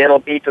hopefully it'll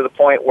be to the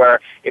point where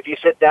if you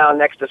sit down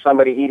next to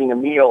somebody eating a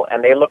meal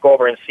and they look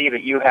over and see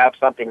that you have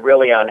something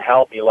really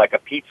unhealthy, like a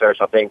pizza or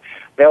something,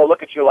 they'll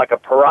look at you like a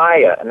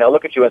pariah, and they'll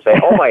look at you and say,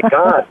 oh, my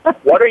God,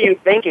 what are you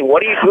thinking?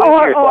 What are you doing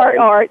to yourself?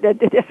 Or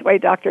this way,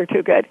 Dr.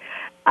 Toogood,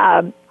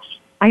 I'm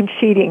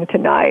cheating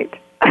tonight.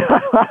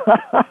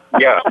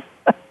 Yeah.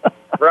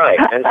 Right.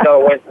 And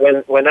so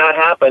when that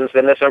happens,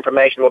 then this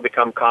information will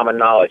become common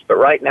knowledge. But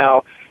right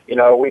now,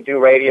 we do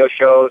radio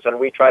shows and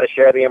we try to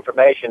share the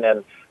information.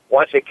 And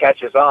once it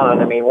catches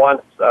on,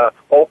 once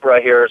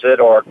Oprah hears it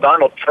or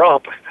Donald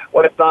Trump,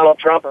 what if Donald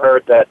Trump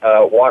heard that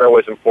water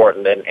was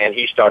important and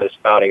he started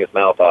spouting his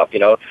mouth off?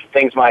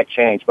 Things might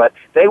change, but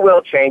they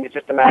will change. It's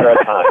just a matter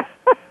of time.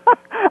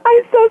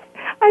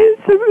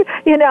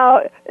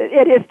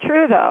 It is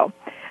true though.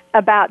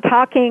 About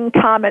talking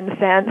common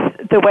sense,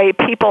 the way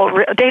people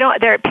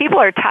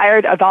are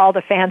tired of all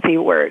the fancy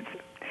words.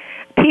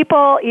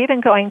 people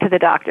even going to the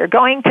doctor,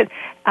 going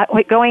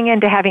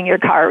into having your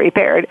car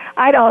repaired.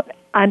 I don't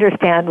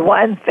understand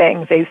one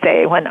thing they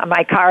say when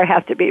my car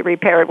has to be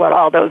repaired, what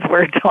all those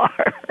words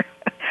are.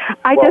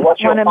 I just want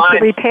them to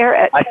repair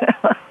it.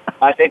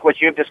 I think what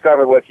you've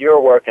discovered with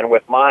your work and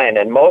with mine,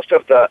 and most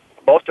of the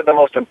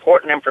most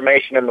important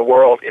information in the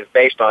world is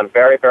based on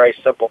very, very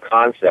simple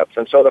concepts.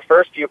 And so the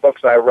first few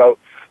books I wrote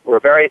were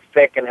very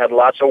thick and had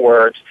lots of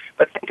words.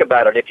 But think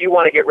about it. If you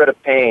want to get rid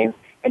of pain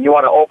and you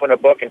want to open a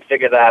book and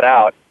figure that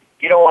out,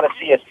 you don't want to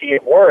see a sea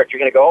of words. You're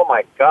going to go, oh,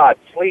 my God,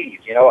 please,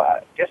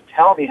 just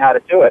tell me how to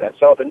do it. And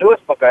so the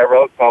newest book I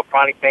wrote called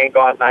Chronic Pain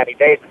Gone 90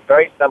 Days is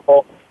very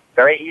simple,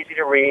 very easy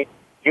to read.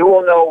 You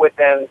will know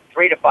within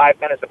 3 to 5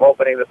 minutes of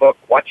opening the book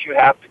what you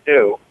have to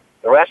do.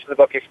 The rest of the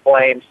book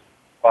explains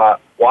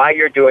why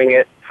you're doing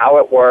it, how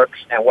it works,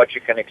 and what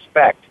you can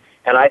expect.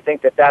 And I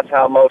think that that's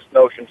how most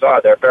notions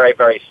are. They're very,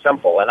 very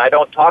simple. And I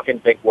don't talk in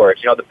big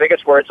words. The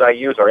biggest words I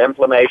use are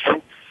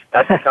inflammation.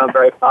 That's become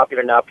very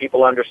popular now.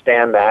 People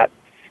understand that.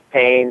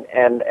 Pain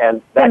and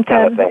that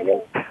kind of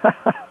thing.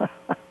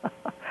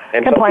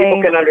 And so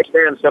people can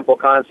understand simple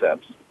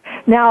concepts.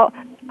 Now,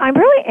 I'm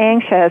really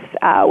anxious.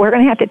 We're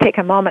going to have to take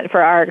a moment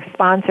for our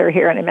sponsor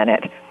here in a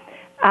minute.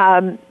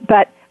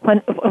 But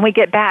when we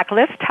get back,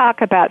 let's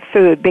talk about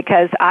food,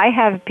 because I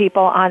have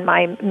people on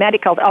my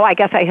medical. I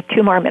guess I have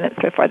 2 more minutes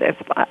before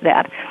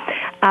that.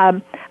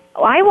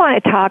 I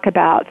want to talk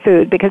about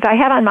food because I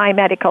have on my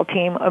medical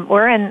team.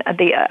 We're in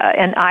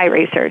eye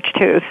research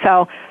too.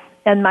 So,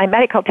 in my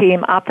medical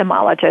team,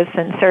 ophthalmologists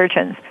and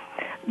surgeons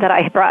that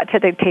I brought to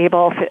the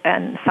table,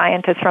 and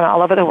scientists from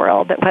all over the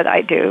world that what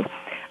I do.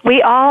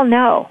 We all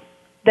know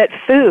that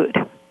food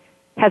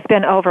has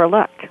been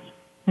overlooked.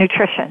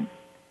 Nutrition,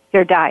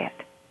 your diet.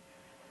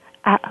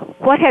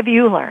 What have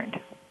you learned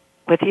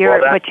with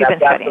what you've been studying?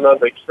 That's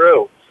absolutely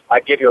true.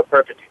 I give you a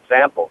perfect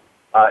example.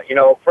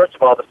 First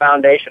of all, the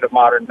foundation of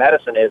modern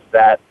medicine is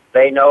that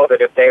they know that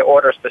if they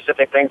order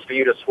specific things for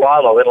you to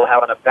swallow, it'll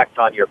have an effect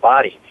on your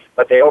body.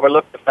 But they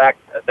overlook the fact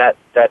that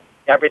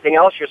everything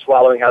else you're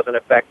swallowing has an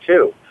effect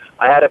too.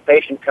 I had a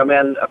patient come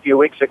in a few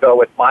weeks ago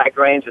with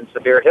migraines and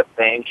severe hip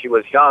pain. She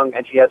was young,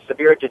 and she had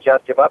severe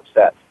digestive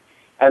upset.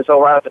 And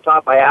so right at the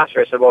top, I asked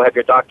her, I said, well, have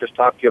your doctors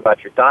talked to you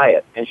about your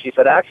diet? And she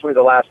said, actually,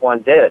 the last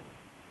one did.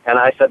 And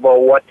I said,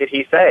 well, what did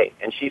he say?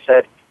 And she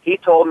said, he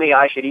told me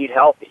I should eat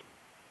healthy.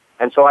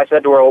 And so I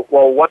said to her,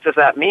 well, what does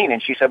that mean?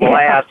 And she said, well,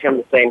 I asked him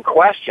the same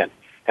question.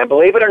 And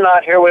believe it or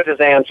not, here was his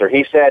answer.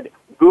 He said,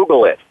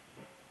 Google it.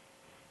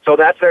 So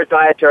that's their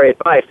dietary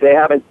advice. They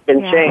haven't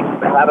been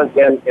changed. They haven't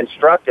been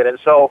instructed. And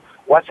so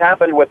what's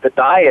happened with the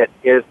diet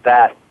is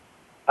that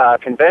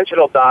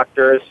conventional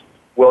doctors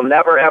will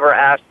never, ever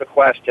ask the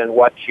question,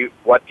 what do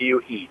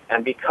you eat?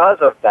 And because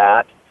of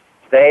that,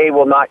 they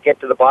will not get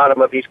to the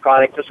bottom of these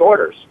chronic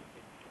disorders.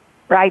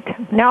 Right.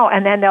 No,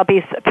 and then they'll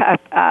be,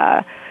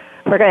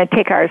 we're going to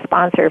take our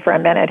sponsor for a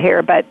minute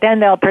here, but then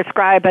they'll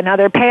prescribe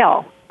another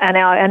pill. And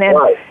then,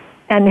 right.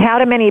 And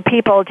how many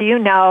people do you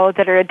know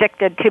that are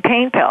addicted to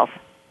pain pills?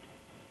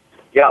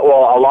 Yeah,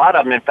 well, a lot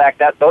of them. In fact,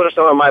 those are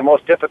some of my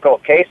most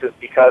difficult cases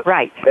because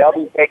they'll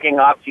be taking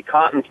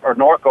OxyContin or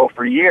Norco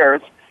for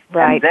years,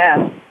 and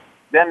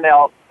then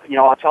they'll,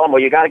 I'll tell them,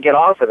 well, you got to get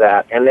off of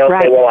that, and they'll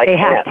say, well, I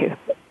can't.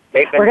 Have to.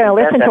 We're going to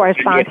listen to our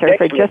sponsor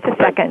for just a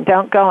second.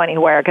 Don't go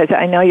anywhere because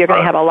I know you're going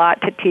to have a lot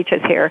to teach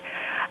us here.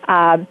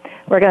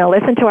 We're going to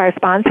listen to our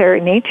sponsor,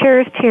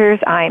 Nature's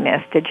Tears Eye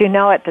Mist. Did you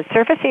know at the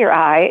surface of your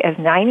eye is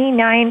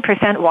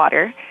 99%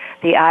 water.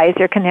 The eyes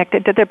are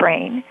connected to the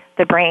brain.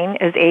 The brain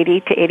is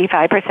 80 to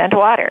 85%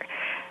 water.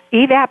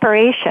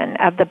 Evaporation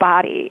of the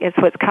body is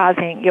what's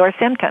causing your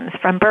symptoms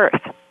from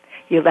birth.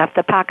 You left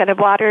the pocket of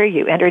water,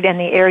 you entered in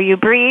the air you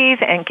breathe,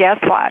 and guess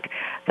what?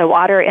 The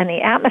water in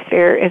the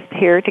atmosphere is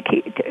here to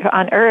keep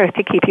on Earth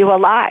to keep you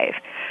alive.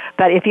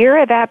 But if your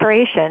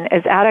evaporation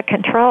is out of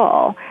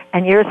control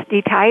and you're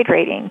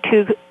dehydrating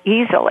too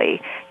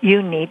easily,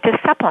 you need to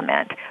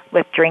supplement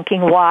with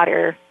drinking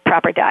water,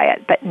 proper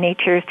diet. But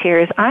Nature's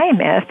Tears Eye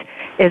Mist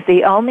is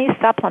the only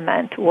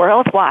supplement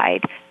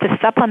worldwide to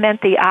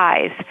supplement the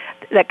eyes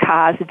that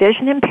cause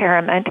vision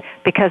impairment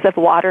because of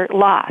water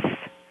loss.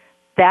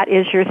 That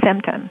is your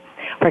symptom.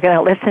 We're going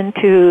to listen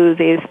to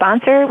the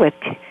sponsor with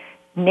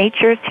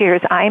Nature's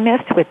Tears Eye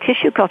Mist with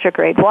tissue culture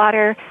grade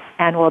water,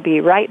 and we'll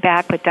be right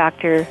back with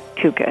Dr.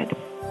 Toogood.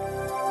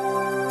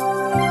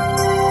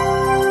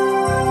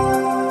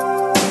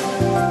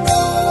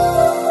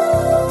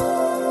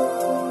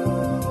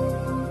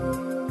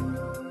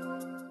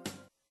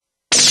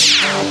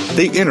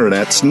 The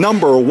Internet's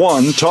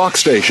 #1 talk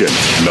station.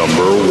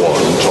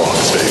 #1 talk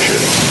station.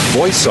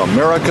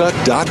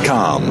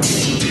 VoiceAmerica.com.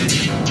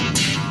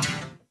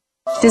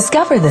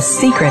 Discover the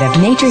secret of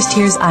Nature's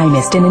Tears Eye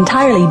Mist, an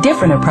entirely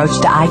different approach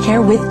to eye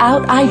care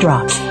without eye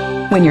drops.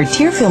 When your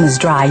tear film is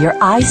dry,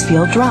 your eyes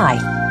feel dry.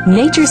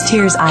 Nature's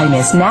Tears Eye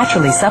Mist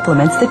naturally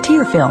supplements the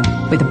tear film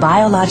with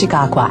Biologic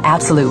Aqua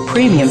Absolute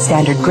Premium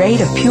Standard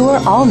Grade of pure,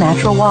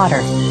 all-natural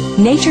water.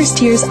 Nature's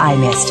Tears Eye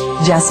Mist,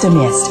 just a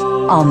mist.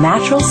 All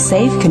natural,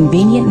 safe,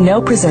 convenient,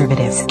 no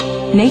preservatives.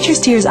 Nature's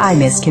Tears Eye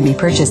Mist can be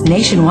purchased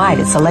nationwide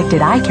at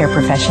selected eye care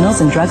professionals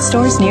and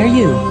drugstores near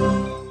you.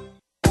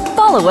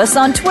 Follow us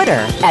on Twitter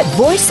at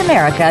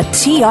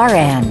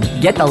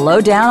VoiceAmericaTRN. Get the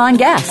lowdown on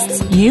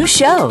guests, new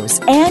shows,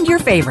 and your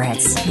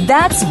favorites.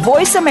 That's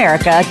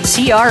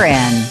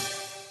VoiceAmericaTRN.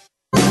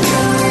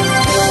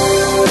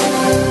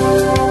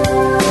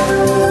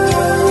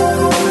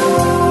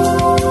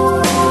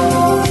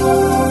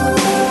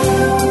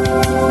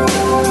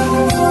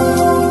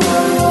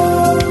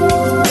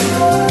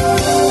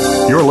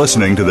 You're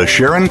listening to the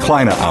Sharon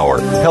Kleyne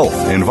Hour,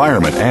 Health,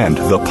 Environment, and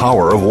the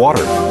Power of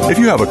Water. If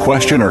you have a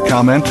question or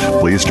comment,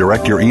 please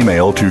direct your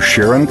email to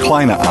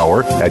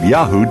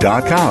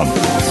SharonKleineHour@yahoo.com.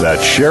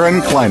 That's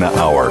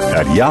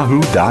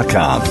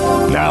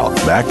SharonKleineHour@yahoo.com. Now,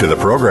 back to the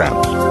program.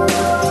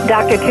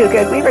 Dr.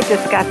 Toogood, we were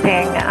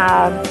discussing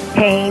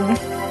pain,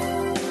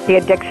 the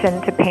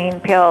addiction to pain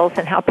pills,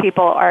 and how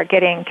people are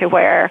getting to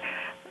where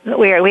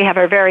we have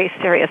a very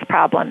serious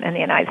problem in the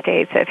United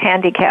States of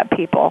handicapped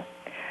people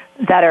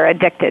that are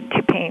addicted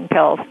to pain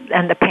pills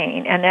and the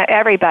pain, and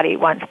everybody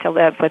wants to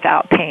live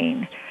without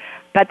pain.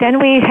 But then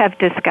we have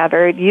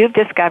discovered, you've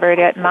discovered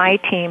it, my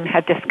team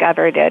have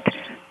discovered it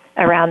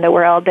around the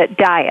world, that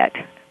diet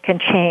can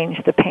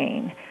change the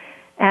pain.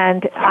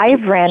 And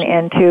I've ran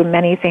into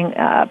many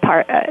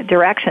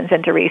directions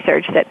into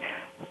research that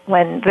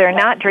when they're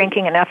not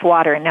drinking enough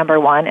water, number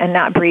one, and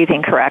not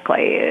breathing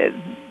correctly,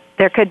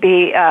 there could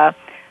be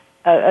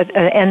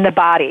in the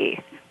body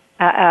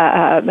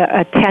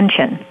a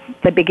tension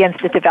that begins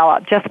to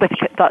develop just with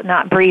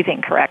not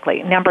breathing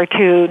correctly. Number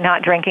two,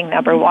 not drinking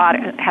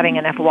having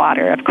enough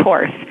water, of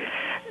course.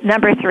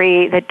 Number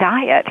three, the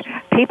diet.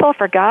 People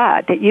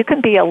forgot that you can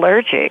be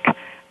allergic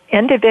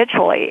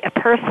individually,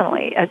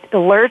 personally,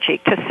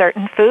 allergic to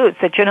certain foods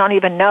that you don't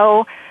even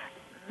know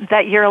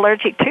that you're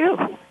allergic to.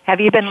 Have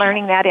you been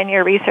learning that in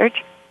your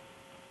research?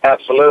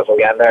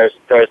 Absolutely, and there's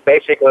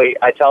basically,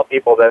 I tell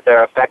people that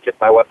they're affected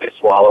by what they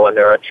swallow, and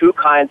there are two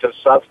kinds of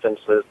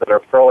substances that are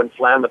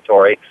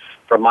pro-inflammatory,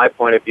 from my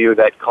point of view,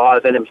 that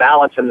cause an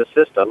imbalance in the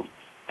system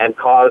and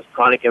cause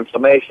chronic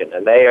inflammation,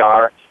 and they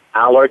are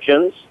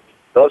allergens.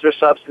 Those are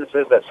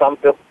substances that some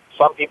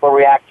people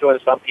react to and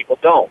some people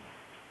don't,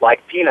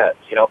 like peanuts.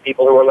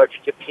 People who are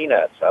allergic to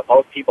peanuts.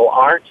 Most people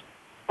aren't,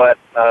 but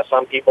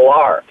some people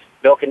are.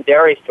 Milk and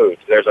dairy foods.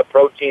 There's a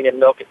protein in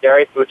milk and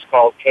dairy foods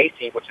called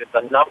casein, which is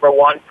the number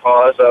one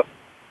cause of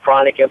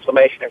chronic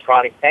inflammation and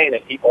chronic pain,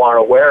 and people aren't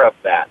aware of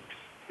that.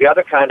 The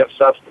other kind of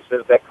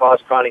substances that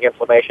cause chronic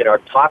inflammation are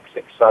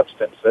toxic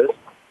substances,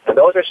 and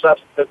those are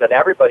substances that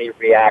everybody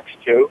reacts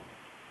to,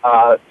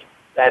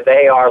 and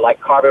they are like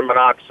carbon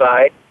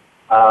monoxide,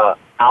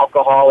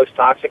 alcohol is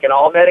toxic, and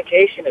all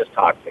medication is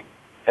toxic.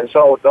 And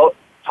so those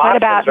toxins. What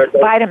about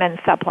vitamin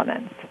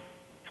supplements?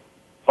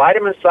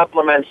 Vitamins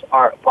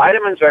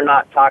are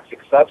not toxic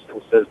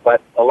substances,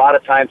 but a lot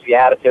of times the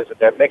additives that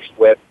they're mixed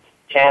with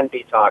can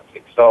be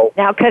toxic. So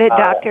now, could it,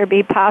 doctor,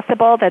 be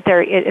possible that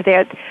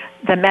the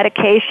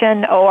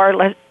medication, or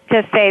let's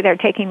just say they're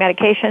taking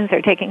medications,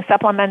 they're taking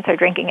supplements, they're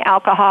drinking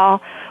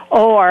alcohol,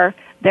 or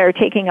they're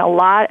taking a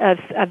lot of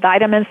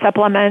vitamin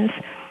supplements,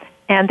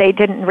 and they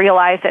didn't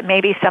realize that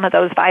maybe some of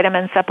those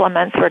vitamin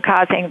supplements were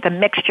causing the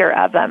mixture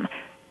of them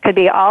could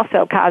be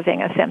also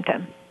causing a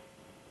symptom?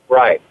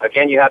 Right.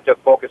 Again, you have to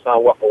focus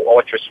on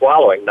what you're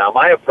swallowing. Now,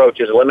 my approach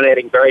is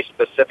eliminating very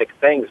specific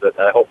things that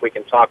I hope we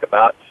can talk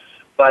about.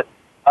 But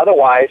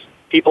otherwise,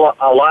 people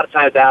a lot of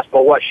times ask,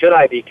 well, what should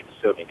I be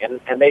consuming?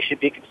 And they should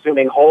be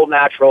consuming whole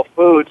natural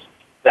foods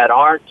that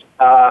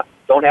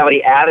don't have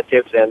any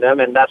additives in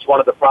them, and that's one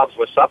of the problems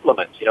with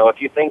supplements.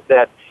 If you think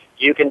that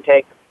you can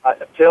take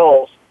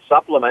pills,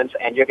 supplements,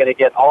 and you're going to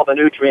get all the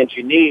nutrients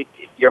you need,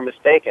 you're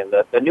mistaken.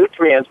 The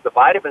nutrients, the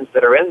vitamins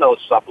that are in those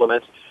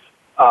supplements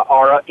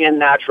are in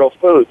natural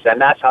foods, and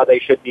that's how they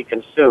should be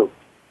consumed.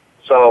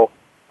 So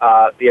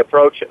the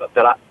approach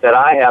that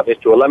I have is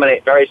to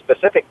eliminate very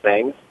specific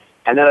things,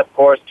 and then, of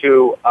course,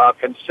 to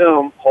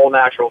consume whole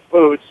natural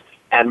foods,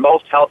 and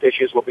most health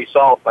issues will be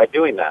solved by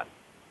doing that.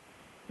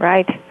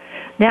 Right.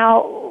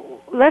 Now,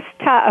 let's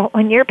talk,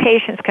 when your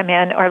patients come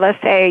in, or let's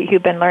say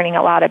you've been learning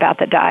a lot about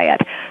the diet,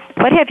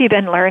 what have you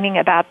been learning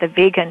about the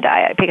vegan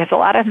diet? Because a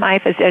lot of my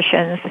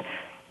physicians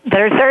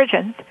that are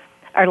surgeons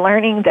are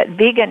learning that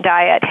vegan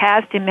diet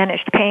has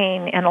diminished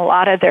pain in a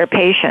lot of their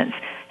patients.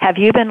 Have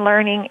you been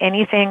learning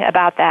anything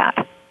about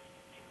that?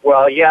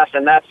 Well, yes,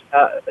 and that's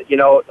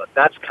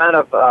that's kind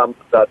of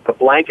the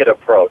blanket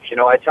approach.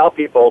 I tell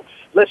people,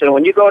 listen,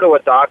 when you go to a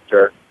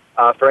doctor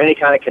for any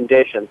kind of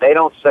condition, they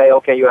don't say,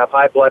 okay, you have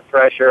high blood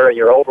pressure and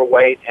you're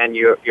overweight and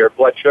your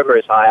blood sugar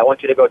is high, I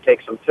want you to go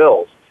take some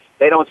pills.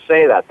 They don't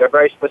say that. They're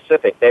very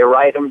specific. They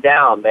write them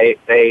down. They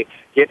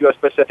give you a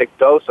specific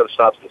dose of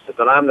substances,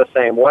 and I'm the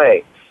same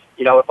way.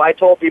 If I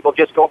told people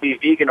just go be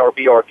vegan or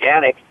be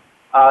organic,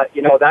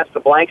 that's the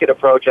blanket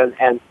approach,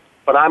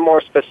 but I'm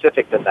more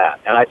specific than that.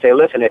 And I say,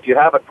 listen, if you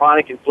have a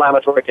chronic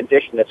inflammatory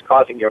condition that's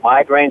causing your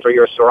migraines or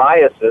your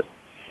psoriasis,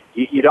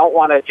 you don't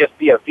want to just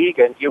be a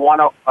vegan. You want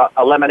to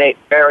eliminate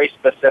very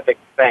specific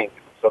things.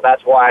 So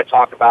that's why I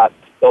talk about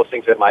those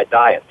things in my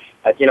diet.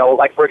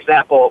 Like for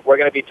example, we're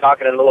going to be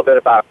talking a little bit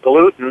about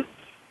gluten.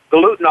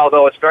 Gluten,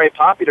 although it's very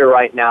popular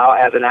right now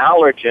as an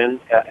allergen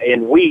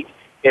in wheat,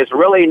 is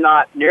really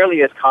not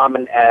nearly as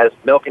common as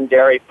milk and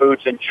dairy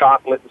foods and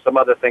chocolate and some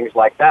other things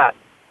like that.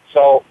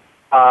 So,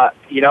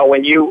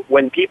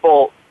 when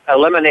people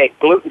eliminate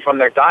gluten from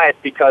their diet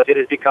because it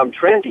has become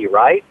trendy,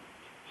 right?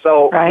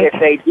 So if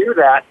they do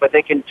that, but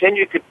they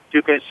continue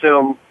to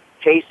consume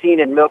casein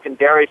and milk and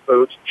dairy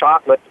foods,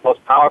 chocolate, the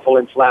most powerful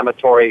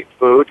inflammatory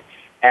food,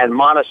 and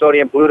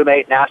monosodium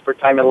glutamate and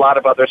aspartame and a lot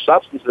of other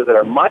substances that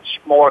are much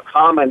more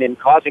common in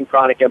causing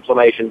chronic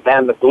inflammation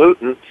than the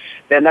gluten,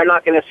 then they're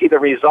not going to see the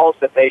results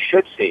that they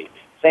should see.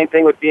 Same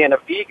thing with being a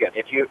vegan.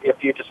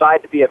 If you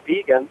decide to be a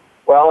vegan,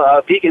 well,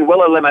 a vegan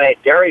will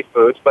eliminate dairy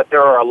foods, but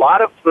there are a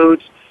lot of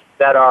foods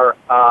that are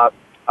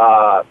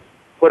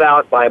put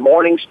out by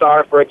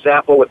Morningstar, for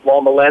example, with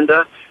Loma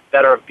Linda,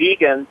 that are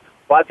vegan,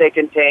 but they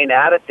contain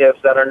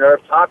additives that are nerve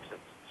toxins.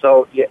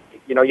 So you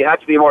have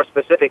to be more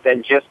specific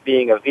than just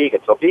being a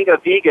vegan. So being a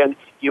vegan,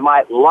 you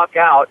might luck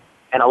out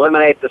and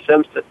eliminate the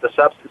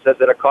substances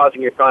that are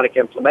causing your chronic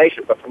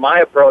inflammation. But for my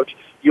approach,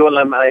 you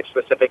eliminate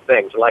specific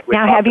things. Like we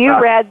now, have you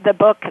read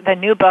the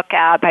new book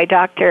by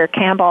Dr.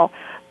 Campbell,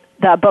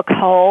 the book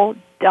Whole,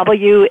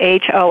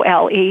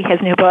 W-H-O-L-E,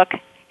 his new book?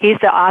 He's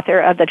the author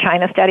of the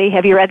China Study.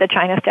 Have you read the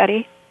China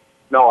Study?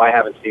 No, I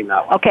haven't seen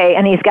that one. Okay,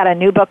 and he's got a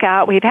new book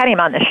out. We've had him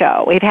on the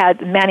show. We've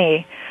had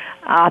many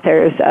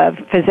authors of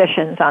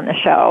physicians on the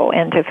show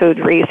into food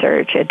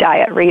research,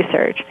 diet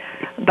research.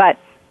 But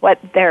what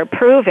they're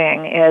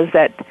proving is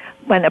that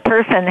when a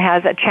person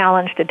has a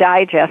challenge to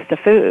digest the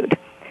food,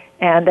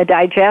 and the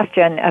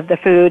digestion of the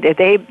food,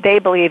 they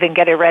believe in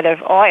getting rid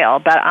of oil,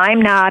 but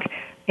I'm not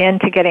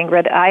into getting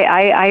rid of,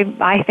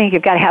 I think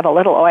you've got to have a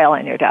little oil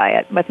in your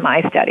diet with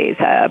my studies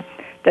to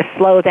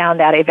slow down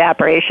that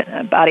evaporation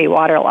of body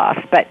water loss.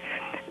 But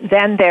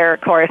then they're,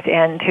 of course,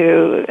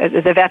 into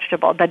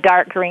the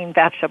dark green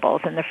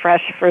vegetables and the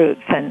fresh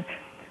fruits and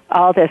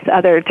all this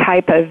other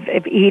type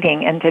of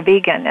eating into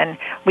vegan. And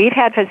we've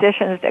had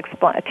physicians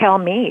tell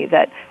me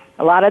that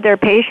a lot of their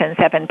patients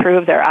have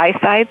improved their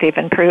eyesight. They've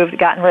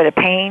gotten rid of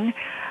pain.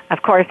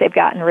 Of course, they've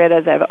gotten rid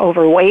of the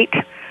overweight.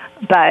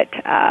 But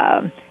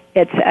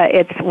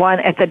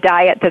it's a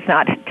diet that's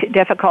not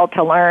difficult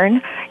to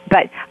learn.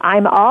 But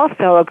I'm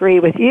also agree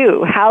with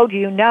you. How do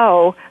you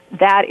know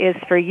that is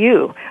for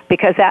you?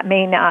 Because it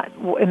may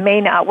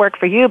not work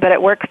for you, but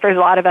it works for a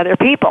lot of other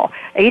people.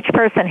 Each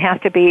person has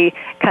to be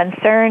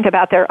concerned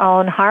about their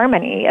own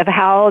harmony of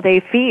how they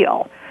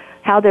feel,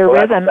 how their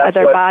rhythm of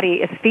their body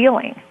is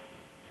feeling.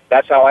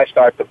 That's how I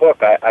start the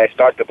book. I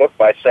start the book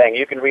by saying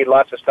you can read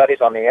lots of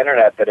studies on the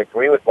internet that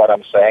agree with what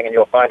I'm saying, and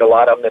you'll find a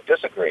lot of them that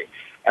disagree.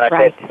 And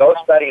I say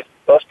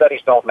those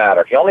studies don't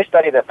matter. The only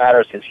study that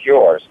matters is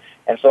yours.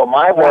 And so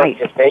my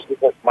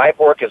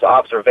work is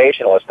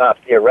observational. It's not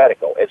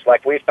theoretical. It's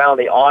like we found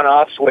the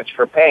on-off switch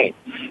for pain.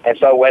 And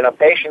so when a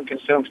patient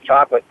consumes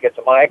chocolate, gets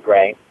a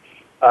migraine,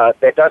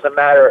 it doesn't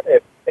matter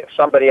if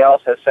somebody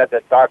else has said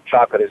that dark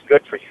chocolate is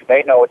good for you.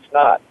 They know it's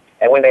not.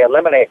 And when they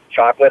eliminate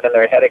chocolate and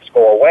their headaches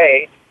go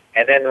away,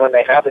 and then when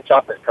they have the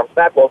chocolate it comes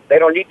back, well, they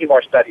don't need any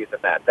more studies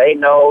than that. They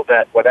know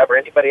that whatever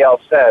anybody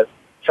else says,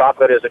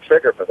 chocolate is a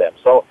trigger for them.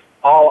 So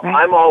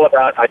I'm all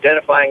about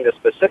identifying the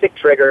specific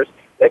triggers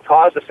that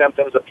cause the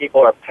symptoms that people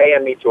are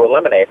paying me to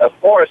eliminate. Of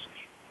course,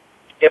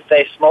 if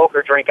they smoke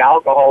or drink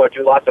alcohol or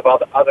do lots of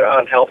other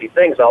unhealthy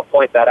things, I'll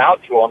point that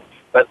out to them.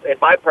 But in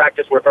my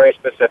practice, we're very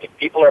specific.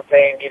 People are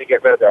paying me to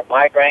get rid of their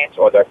migraines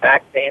or their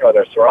back pain or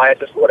their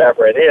psoriasis,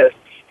 whatever it is,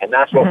 and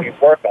that's what we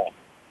work on.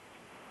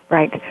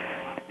 Right.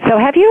 So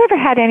have you ever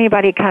had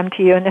anybody come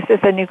to you, and this is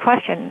a new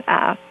question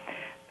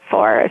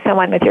for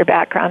someone with your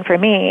background, for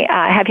me,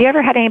 have you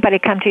ever had anybody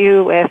come to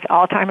you with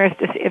Alzheimer's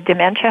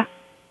dementia?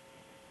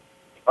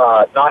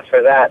 Not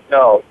for that,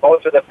 no.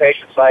 Most of the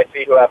patients I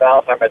see who have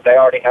Alzheimer's, they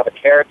already have a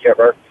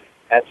caregiver,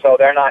 and so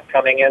they're not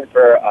coming in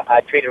for,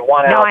 I treated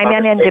one Alzheimer's. No, I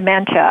meant in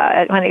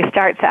dementia, when he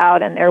starts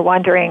out and they're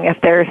wondering if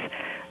there's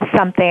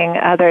something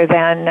other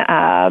than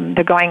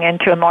they're going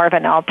into more of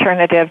an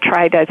alternative,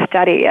 try to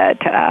study it,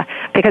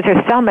 because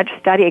there's so much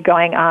study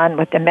going on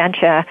with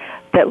dementia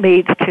that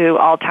leads to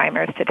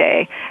Alzheimer's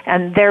today.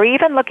 And they're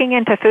even looking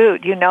into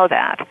food, you know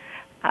that.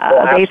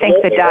 They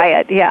think the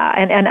diet,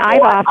 and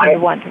I've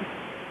often wondered.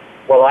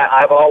 Well,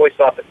 I've always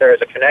thought that there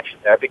is a connection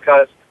there,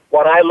 because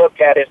what I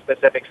look at is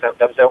specific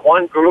symptoms. And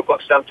one group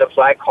of symptoms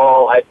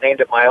I've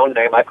named it my own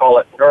name, I call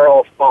it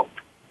neural funk.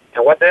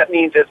 And what that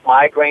means is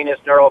migraine is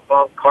neural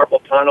funk, carpal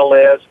tunnel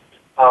is,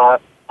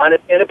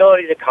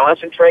 inability to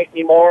concentrate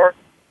anymore,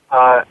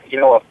 a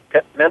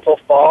mental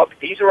fog.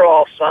 These are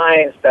all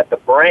signs that the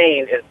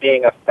brain is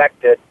being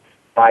affected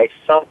by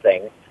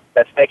something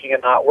that's making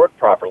it not work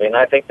properly. And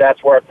I think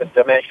that's where the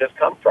dementias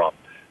come from,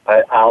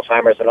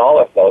 Alzheimer's and all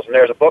of those. And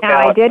there's a book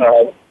out. I did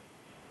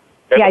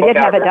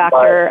have a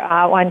doctor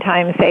one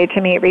time say to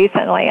me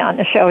recently on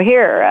the show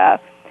here,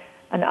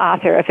 an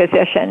author, a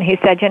physician, he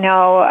said, he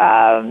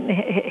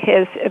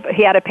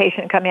had a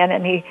patient come in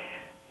and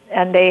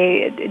and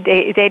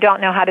they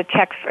don't know how to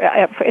check for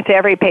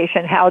every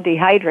patient how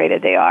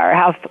dehydrated they are,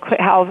 how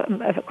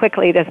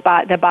quickly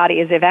the body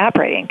is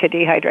evaporating to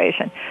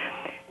dehydration.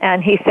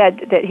 And he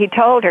said that he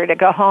told her to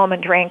go home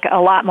and drink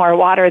a lot more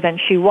water than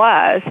she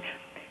was,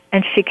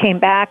 and she came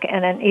back,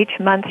 and then each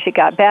month she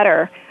got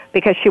better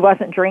because she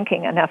wasn't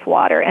drinking enough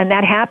water. And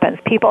that happens.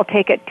 People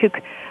take it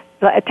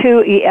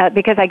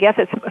because I guess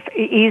it's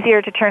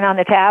easier to turn on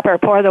the tap or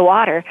pour the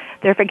water.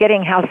 They're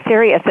forgetting how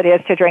serious it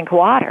is to drink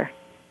water.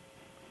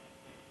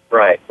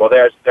 Right. Well,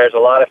 there's a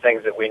lot of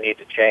things that we need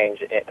to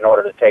change in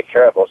order to take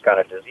care of those kind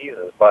of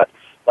diseases. But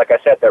like I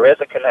said, there is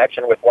a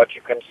connection with what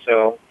you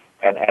consume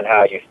and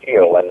how you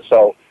feel. And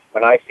so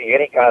when I see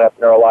any kind of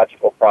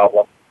neurological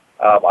problem,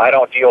 I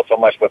don't deal so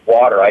much with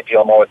water. I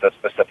deal more with the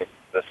specific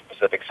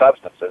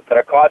substances that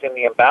are causing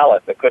the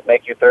imbalance that could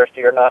make you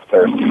thirsty or not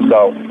thirsty.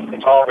 So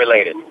it's all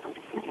related.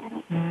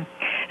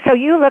 So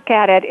you look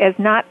at it as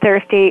not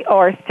thirsty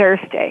or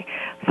thirsty.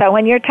 So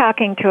when you're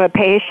talking to a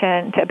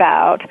patient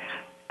about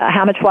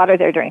how much water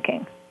they're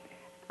drinking,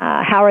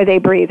 how are they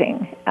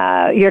breathing,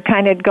 you're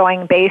kind of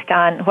going based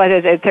on whether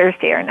they're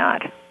thirsty or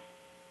not.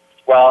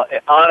 Well,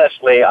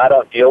 honestly, I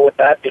don't deal with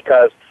that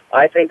because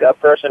I think a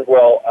person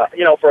will,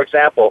 for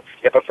example,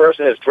 if a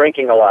person is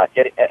drinking a lot,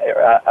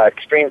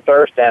 extreme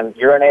thirst and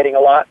urinating a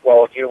lot,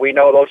 well, we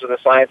know those are the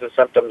signs and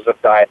symptoms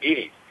of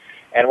diabetes.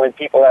 And when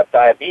people have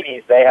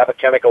diabetes, they have a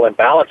chemical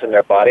imbalance in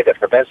their body that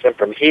prevents them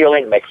from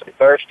healing, makes them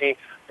thirsty,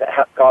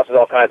 that causes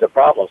all kinds of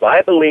problems.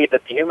 I believe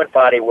that the human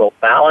body will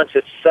balance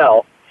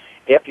itself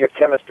if your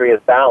chemistry is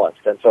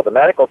balanced. And so the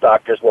medical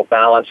doctors will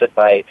balance it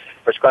by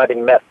prescribing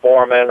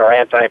metformin or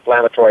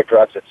anti-inflammatory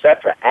drugs,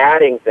 etc.,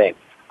 adding things.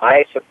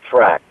 I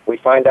subtract. We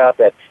find out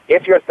that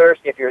if you're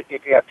thirsty, if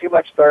you have too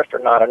much thirst or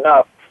not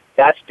enough,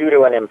 that's due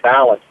to an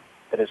imbalance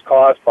that is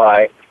caused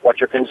by what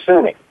you're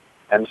consuming.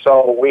 And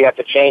so we have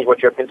to change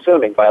what you're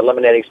consuming by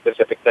eliminating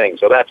specific things.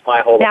 So that's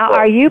my whole Now, approach.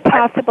 are you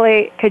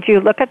possibly, could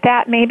you look at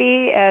that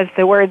maybe as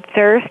the word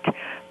thirst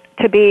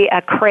to be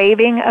a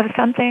craving of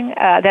something,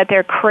 that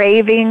they're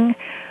craving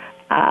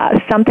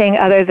something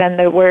other than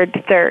the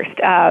word thirst?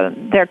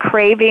 They're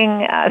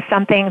craving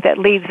something that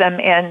leads them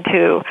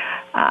into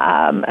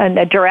in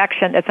a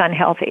direction that's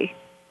unhealthy.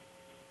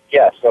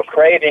 Yes, so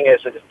craving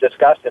is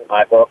discussed in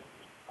my book.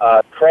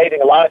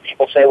 Craving, a lot of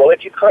people say, well,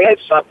 if you crave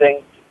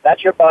something,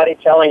 that's your body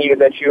telling you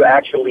that you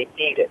actually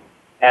need it.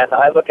 And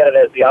I look at it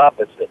as the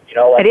opposite.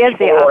 It is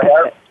the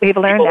opposite. We've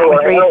learned that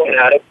with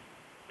research.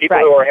 People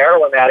who are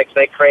heroin addicts,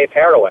 they crave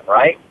heroin,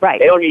 right?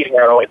 Right. They don't need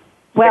heroin.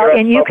 Well,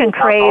 and you can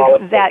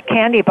crave that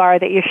candy bar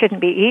that you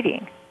shouldn't be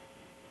eating.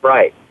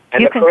 Right.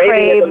 And you can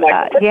crave,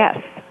 yes.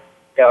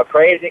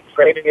 Craving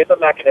is a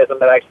mechanism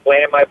that I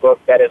explain in my book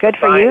that is good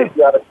for you. If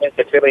you have a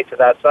sensitivity to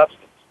that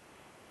substance.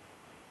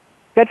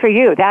 Good for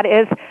you. That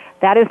is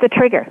the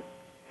trigger.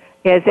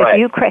 Is if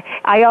you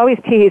I always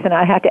tease, and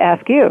I have to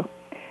ask you,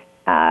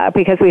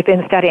 because we've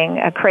been studying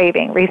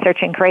craving,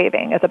 researching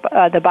craving as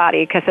the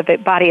body, because of the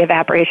body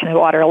evaporation and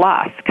water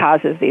loss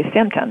causes these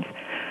symptoms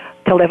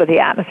to live with the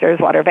atmosphere as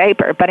water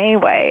vapor. But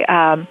anyway,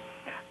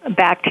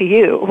 back to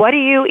you. What do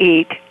you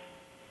eat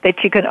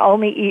that you can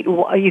only eat?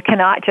 You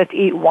cannot just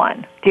eat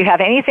one. Do you have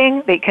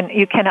anything that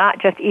you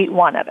cannot just eat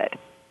one of it?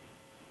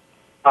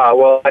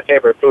 Well, my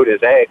favorite food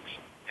is eggs.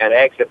 And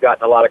eggs have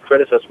gotten a lot of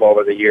criticism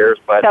over the years,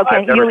 but so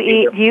can you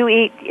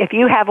eat, if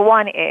you have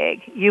one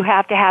egg, you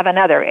have to have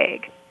another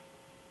egg?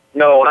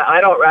 No, I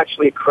don't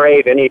actually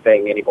crave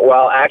anything anymore.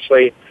 Well,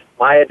 actually,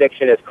 my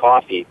addiction is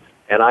coffee,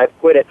 and I've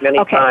quit it many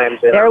times.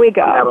 And there we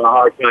go. I'm having a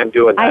hard time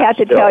doing that. I have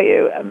to tell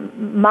you,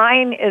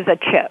 mine is a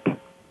chip.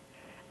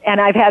 And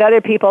I've had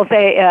other people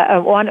say,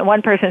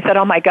 one person said,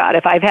 oh my God,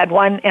 if I've had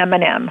one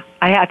M&M,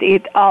 I have to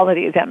eat all of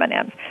these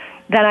M&Ms.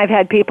 Then I've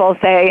had people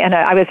say, and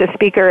I was a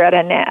speaker at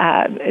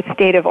a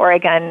state of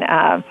Oregon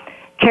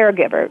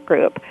caregiver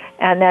group,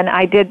 and then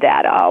I did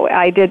that.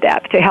 I did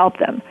that to help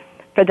them,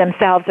 for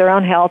themselves, their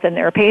own health, and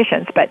their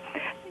patients. But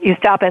you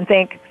stop and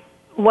think,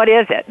 what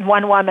is it?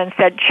 One woman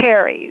said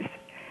cherries.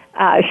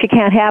 She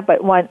can't have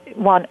but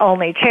one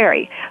only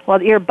cherry.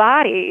 Well, your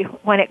body,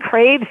 when it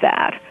craves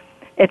that,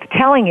 it's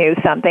telling you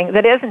something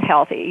that isn't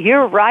healthy.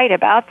 You're right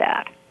about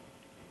that.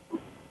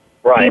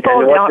 Right.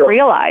 People don't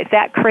realize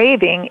that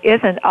craving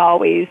isn't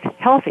always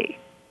healthy.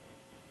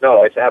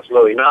 No, it's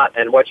absolutely not.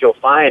 And what you'll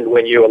find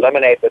when you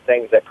eliminate the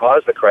things that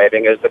cause the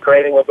craving is the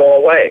craving will go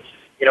away.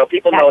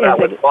 People know that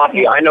with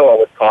coffee. I know it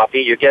with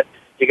coffee. You get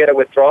a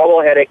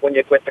withdrawal headache when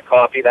you quit the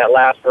coffee. That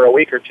lasts for a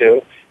week or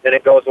two. Then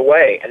it goes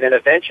away. And then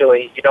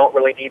eventually you don't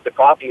really need the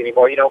coffee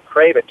anymore. You don't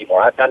crave it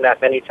anymore. I've done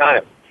that many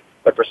times.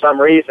 But for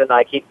some reason,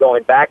 I keep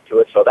going back to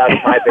it, so that's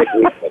my big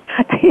weakness.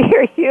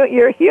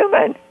 You're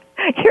human.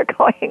 You're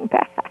going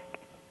back.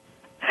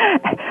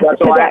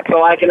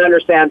 So I can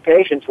understand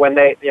patients when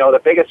they,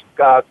 the biggest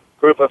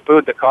group of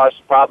food that causes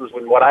problems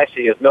with what I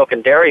see is milk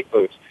and dairy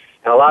foods.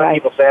 And a lot of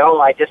people say, oh,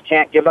 I just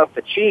can't give up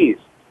the cheese.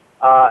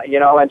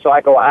 And so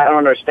I go, I don't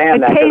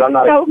understand that because I'm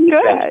not a cheese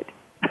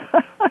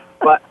fan.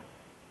 But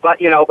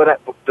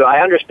I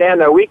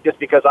understand their weakness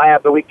because I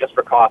have the weakness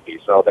for coffee,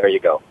 so there you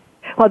go.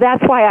 Well,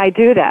 that's why I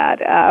do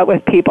that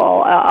with people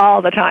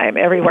all the time,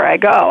 everywhere I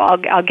go.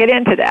 I'll get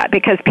into that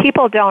because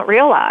people don't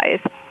realize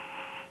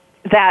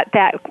that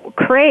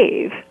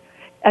crave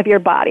of your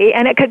body,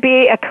 and it could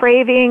be a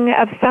craving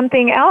of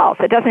something else.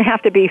 It doesn't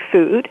have to be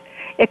food.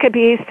 It could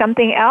be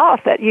something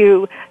else that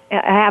you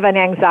have an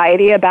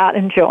anxiety about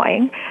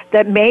enjoying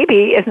that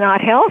maybe is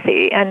not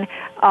healthy. And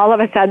all of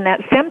a sudden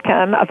that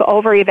symptom of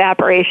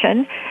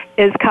over-evaporation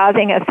is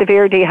causing a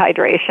severe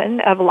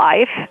dehydration of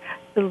life,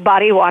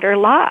 body water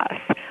loss.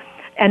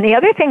 And the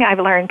other thing I've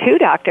learned too,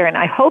 doctor, and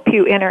I hope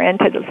you enter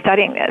into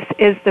studying this,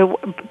 is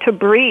to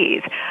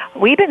breathe.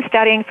 We've been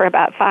studying for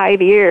about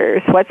 5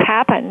 years what's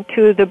happened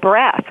to the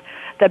breath.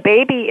 The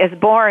baby is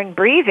born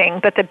breathing,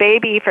 but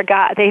they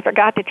forgot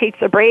to teach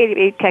the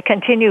baby to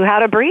continue how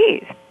to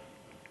breathe.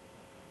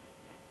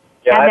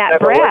 Yeah, and that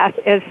breath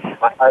is...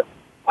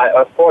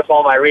 of course,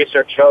 all my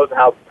research shows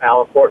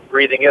how important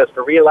breathing is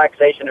for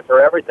relaxation and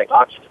for everything.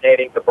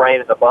 Oxygenating the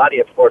brain and the body,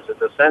 of course,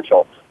 is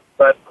essential.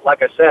 But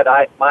like I said,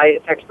 my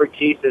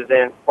expertise is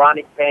in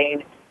chronic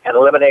pain and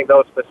eliminating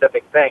those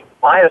specific things.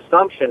 My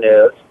assumption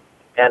is,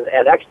 and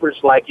experts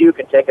like you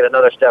can take it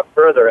another step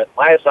further, and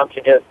my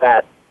assumption is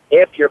that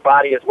if your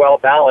body is well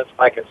balanced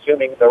by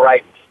consuming the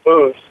right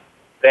foods,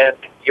 then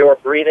your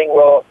breathing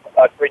will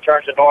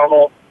return to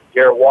normal,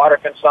 your water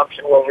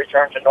consumption will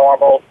return to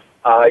normal,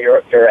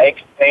 your aches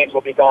and pains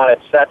will be gone,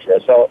 etc.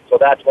 So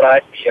that's what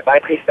I see. If I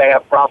think they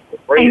have problems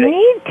with breathing, I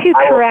need to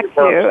correct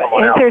you.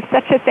 Is there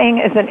such a thing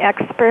as an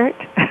expert?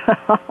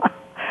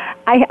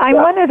 I'm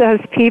one of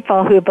those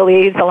people who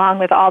believes, along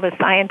with all the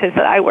scientists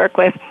that I work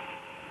with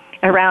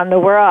around the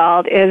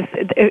world, is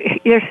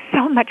there's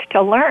so much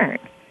to learn.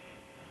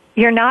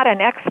 You're not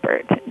an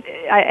expert.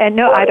 I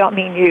don't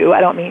mean you,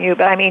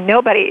 but I mean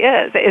nobody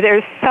is.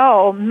 There's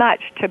so much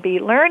to be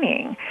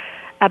learning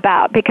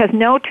about, because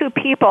no two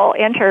people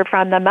enter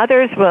from the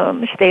mother's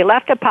womb. They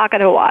left a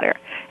pocket of water,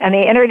 and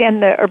they entered in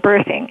the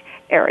birthing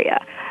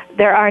area.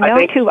 There are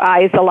no two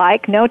eyes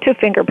alike, no two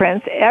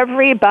fingerprints.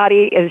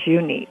 Everybody is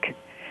unique.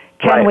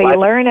 Can we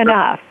learn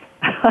enough?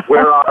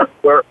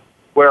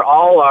 we're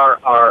all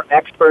our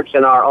experts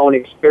in our own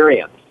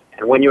experience.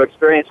 And when you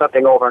experience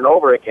something over and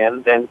over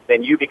again,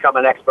 then you become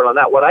an expert on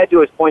that. What I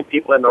do is point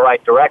people in the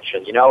right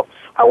direction.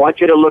 I want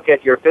you to look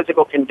at your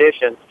physical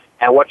condition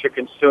and what you're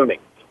consuming.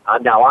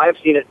 Now, I've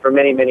seen it for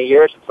many, many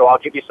years, so I'll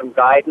give you some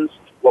guidance.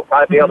 We'll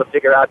probably be able to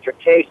figure out your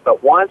case.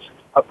 But once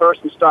a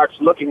person starts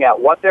looking at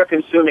what they're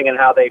consuming and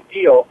how they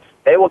feel,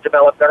 they will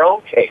develop their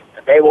own case.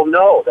 And they will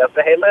know. They'll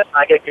say, hey, listen,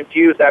 I get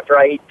confused after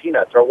I eat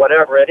peanuts or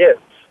whatever it is.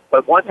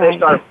 But once they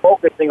start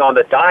focusing on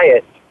the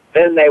diet,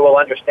 then they will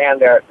understand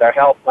their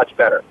health much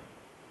better.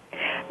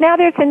 Now,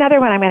 there's another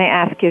one I'm going to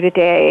ask you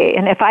today,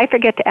 and if I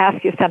forget to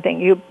ask you something,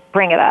 you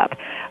bring it up.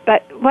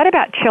 But what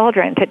about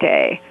children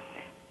today?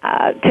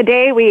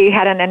 Today we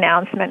had an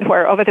announcement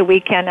where over the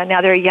weekend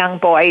another young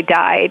boy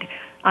died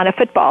on a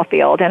football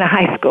field in a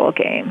high school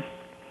game.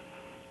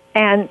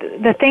 And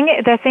the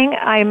thing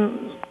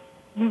I'm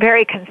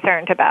very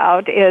concerned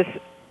about is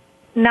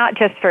not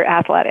just for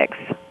athletics.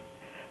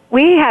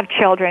 We have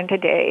children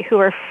today who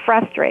are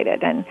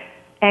frustrated and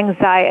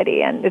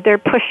anxiety, and they're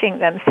pushing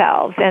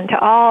themselves into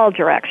all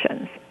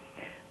directions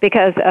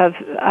because of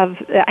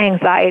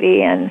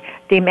anxiety and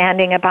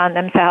demanding upon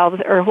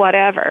themselves or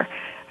whatever.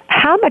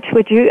 How much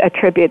would you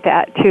attribute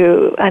that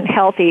to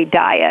unhealthy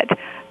diet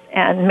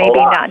and maybe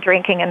not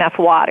drinking enough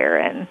water?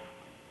 And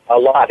a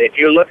lot. If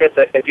you look at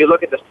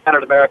the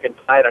standard American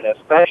diet, and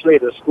especially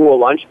the school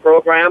lunch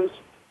programs,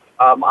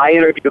 I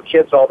interview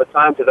kids all the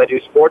time because I do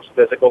sports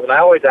physicals, and I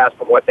always ask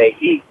them what they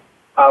eat.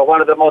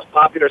 One of the most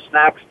popular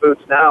snacks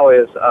foods now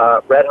is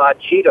Red Hot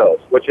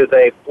Cheetos, which is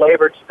a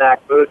flavored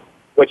snack food,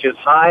 which is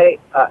high.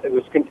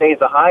 Which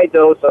contains a high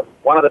dose of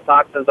one of the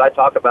toxins I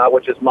talk about,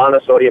 which is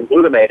monosodium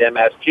glutamate,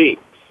 MSG.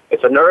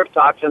 It's a nerve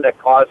toxin that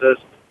causes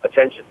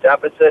attention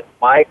deficit,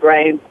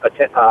 migraine,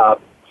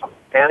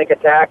 panic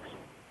attacks,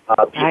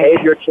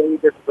 behavior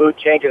changes, mood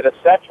changes,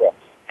 etc.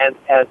 And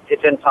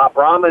it's in Top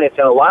Ramen. It's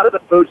in a lot of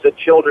the foods that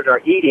children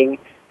are eating.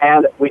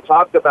 And we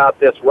talked about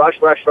this rush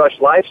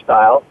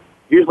lifestyle.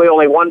 Usually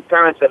only one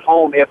parent's at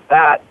home, if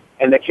that,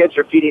 and the kids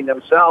are feeding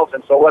themselves.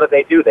 And so what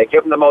do? They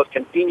give them the most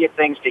convenient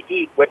things to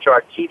eat, which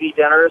are TV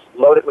dinners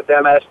loaded with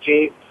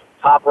MSG,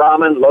 Top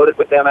Ramen loaded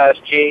with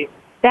MSG.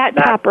 That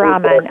Top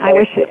Ramen, I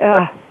wish,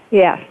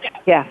 yes.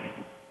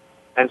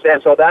 And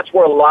so that's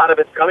where a lot of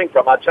it's coming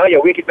from. I'll tell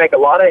you, we could make a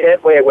lot of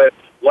headway with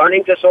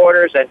learning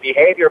disorders and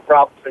behavior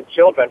problems in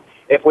children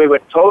if we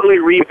would totally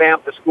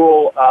revamp the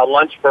school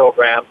lunch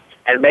program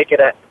and make it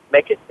a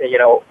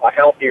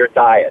healthier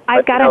diet.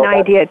 I've got an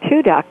idea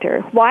too,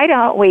 Doctor. Why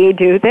don't we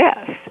do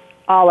this?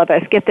 All of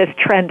us get this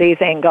trendy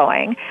thing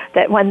going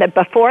that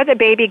before the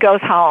baby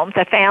goes home,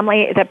 the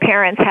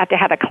parents have to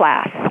have a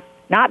class.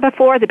 Not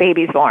before the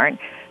baby's born,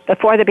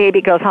 before the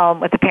baby goes home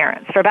with the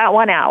parents for about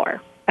 1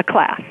 hour, a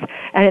class.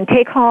 And then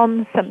take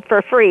home some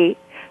for free.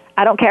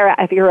 I don't care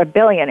if you're a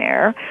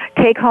billionaire.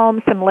 Take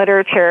home some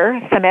literature,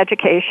 some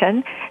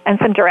education, and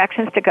some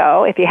directions to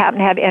go, if you happen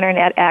to have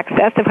internet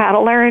access, of how to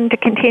learn to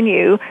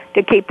continue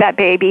to keep that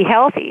baby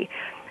healthy.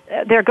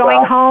 they're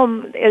going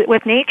home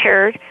with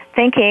nature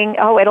thinking,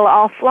 oh, it'll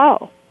all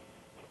flow.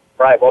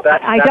 Right. Well,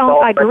 I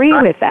don't agree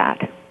with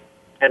that.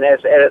 And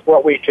it's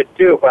what we should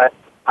do. But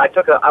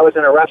I was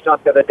in a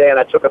restaurant the other day, and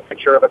I took a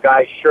picture of a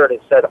guy's shirt.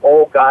 It said,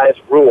 "Old guys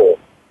rule."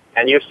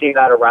 And you've seen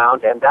that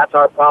around, and that's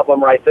our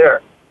problem right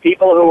there.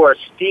 People who are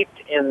steeped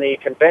in the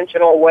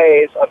conventional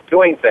ways of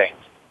doing things,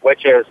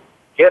 which is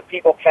give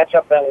people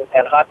ketchup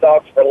and hot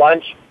dogs for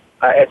lunch,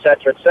 et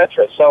cetera, et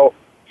cetera. So,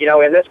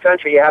 in this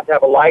country, you have to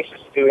have a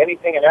license to do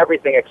anything and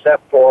everything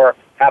except for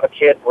have a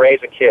kid,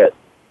 raise a kid.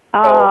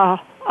 Yes.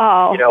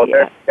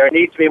 There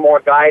needs to be more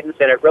guidance,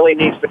 and it really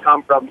needs to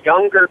come from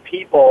younger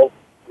people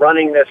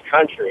running this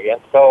country.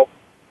 And so,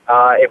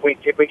 if we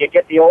could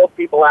get the old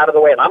people out of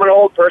the way, and I'm an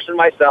old person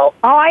myself.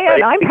 Oh, I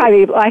am. I'm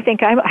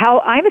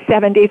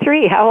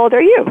 73. How old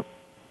are you?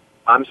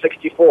 I'm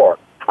 64.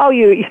 Oh,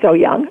 you're so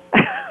young.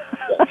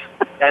 Yes.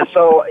 And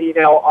so,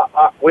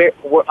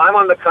 I'm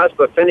on the cusp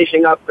of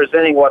finishing up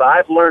presenting what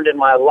I've learned in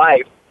my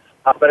life.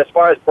 But as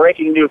far as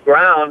breaking new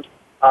ground,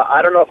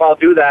 I don't know if I'll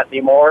do that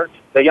anymore.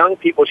 The young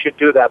people should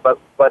do that. But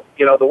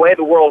the way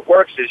the world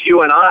works is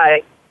you and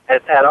I,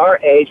 at our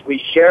age, we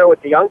share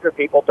with the younger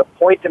people to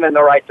point them in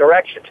the right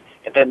direction.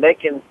 And then they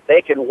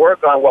can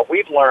work on what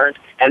we've learned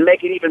and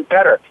make it even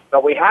better.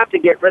 But we have to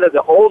get rid of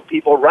the old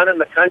people running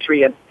the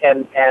country and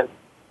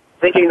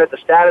thinking that the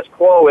status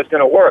quo is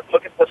going to work.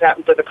 Look at what's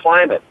happened to the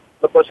climate.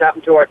 Look what's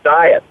happened to our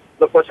diet.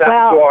 Look what's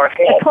happened to our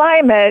health. The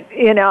climate,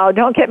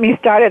 don't get me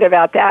started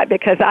about that,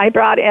 because I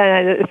brought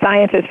in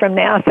scientists from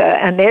NASA,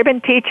 and they've been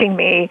teaching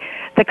me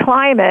the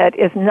climate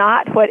is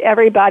not what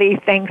everybody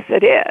thinks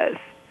it is.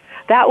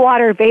 That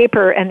water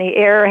vapor in the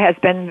air has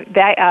been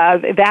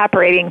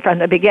evaporating from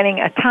the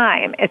beginning of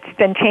time. It's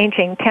been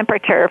changing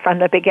temperature from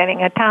the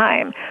beginning of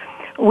time.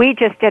 We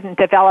just didn't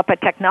develop a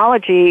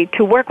technology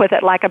to work with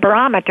it like a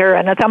barometer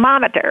and a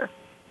thermometer.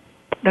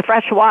 The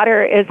fresh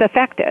water is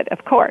affected,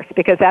 of course,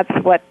 because that's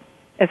what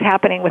is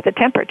happening with the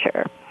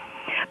temperature.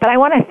 But I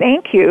want to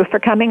thank you for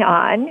coming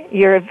on.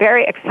 You're a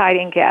very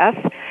exciting guest,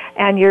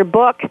 and your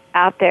book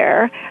out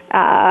there,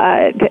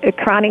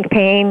 Chronic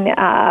Pain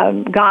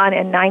Gone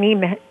in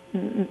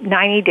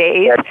 90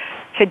 Days,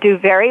 should do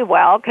very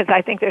well, because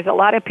I think there's a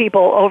lot of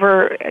people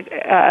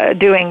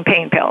overdoing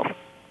pain pills.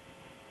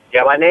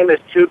 Yeah, my name is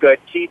Too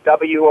Good,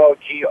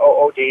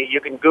 TWOGOOD.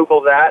 You can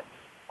Google that.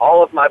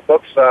 All of my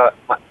books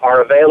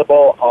are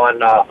available on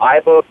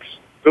iBooks,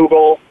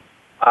 Google,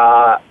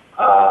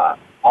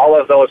 all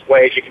of those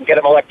ways. You can get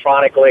them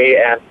electronically,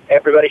 and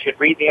everybody should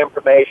read the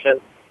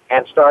information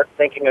and start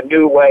thinking a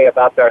new way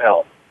about their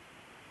health.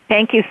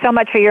 Thank you so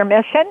much for your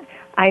mission.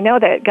 I know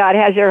that God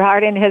has your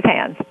heart in His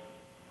hands.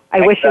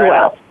 I wish you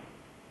well.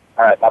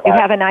 All right, bye-bye. You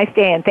have a nice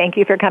day, and thank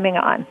you for coming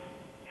on.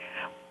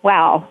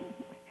 Wow.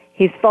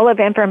 He's full of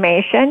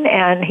information,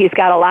 and he's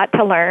got a lot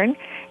to learn.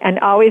 And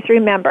always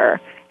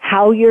remember,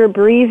 how you're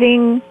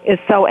breathing is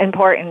so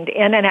important,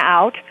 in and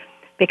out,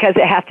 because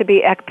it has to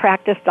be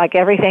practiced like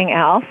everything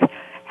else.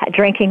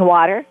 Drinking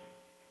water,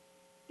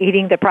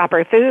 eating the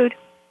proper food,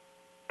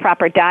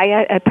 proper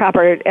diet,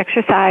 proper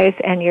exercise,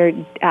 and your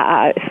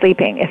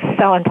sleeping is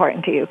so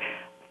important to you.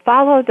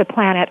 Follow the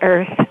planet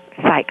Earth's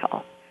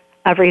cycle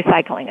of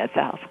recycling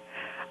itself.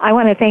 I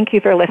want to thank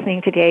you for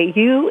listening today.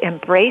 You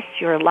embrace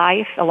your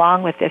life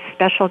along with this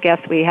special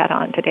guest we had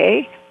on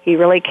today. He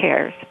really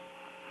cares.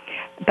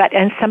 But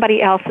in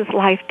somebody else's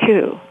life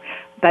too.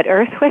 But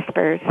Earth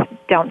whispers,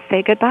 don't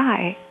say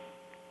goodbye.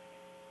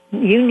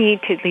 You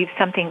need to leave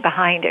something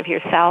behind of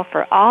yourself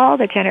for all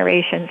the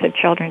generations of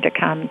children to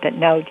come that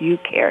know you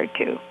care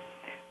too.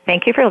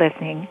 Thank you for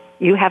listening.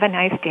 You have a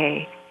nice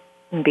day,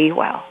 and be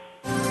well.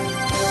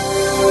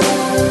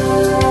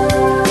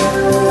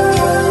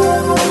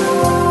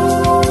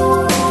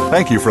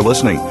 Thank you for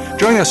listening.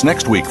 Join us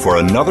next week for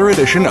another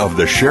edition of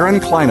the Sharon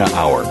Kleina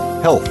Hour,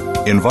 Health,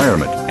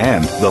 Environment,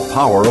 and the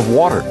Power of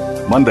Water.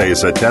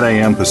 Mondays at 10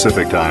 a.m.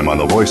 Pacific Time on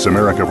the Voice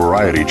America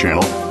Variety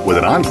Channel, with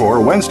an encore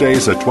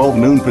Wednesdays at 12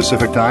 noon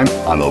Pacific Time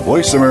on the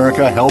Voice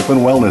America Health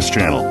and Wellness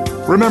Channel.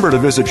 Remember to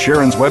visit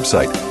Sharon's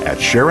website at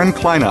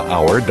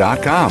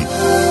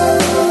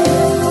SharonKleinaHour.com.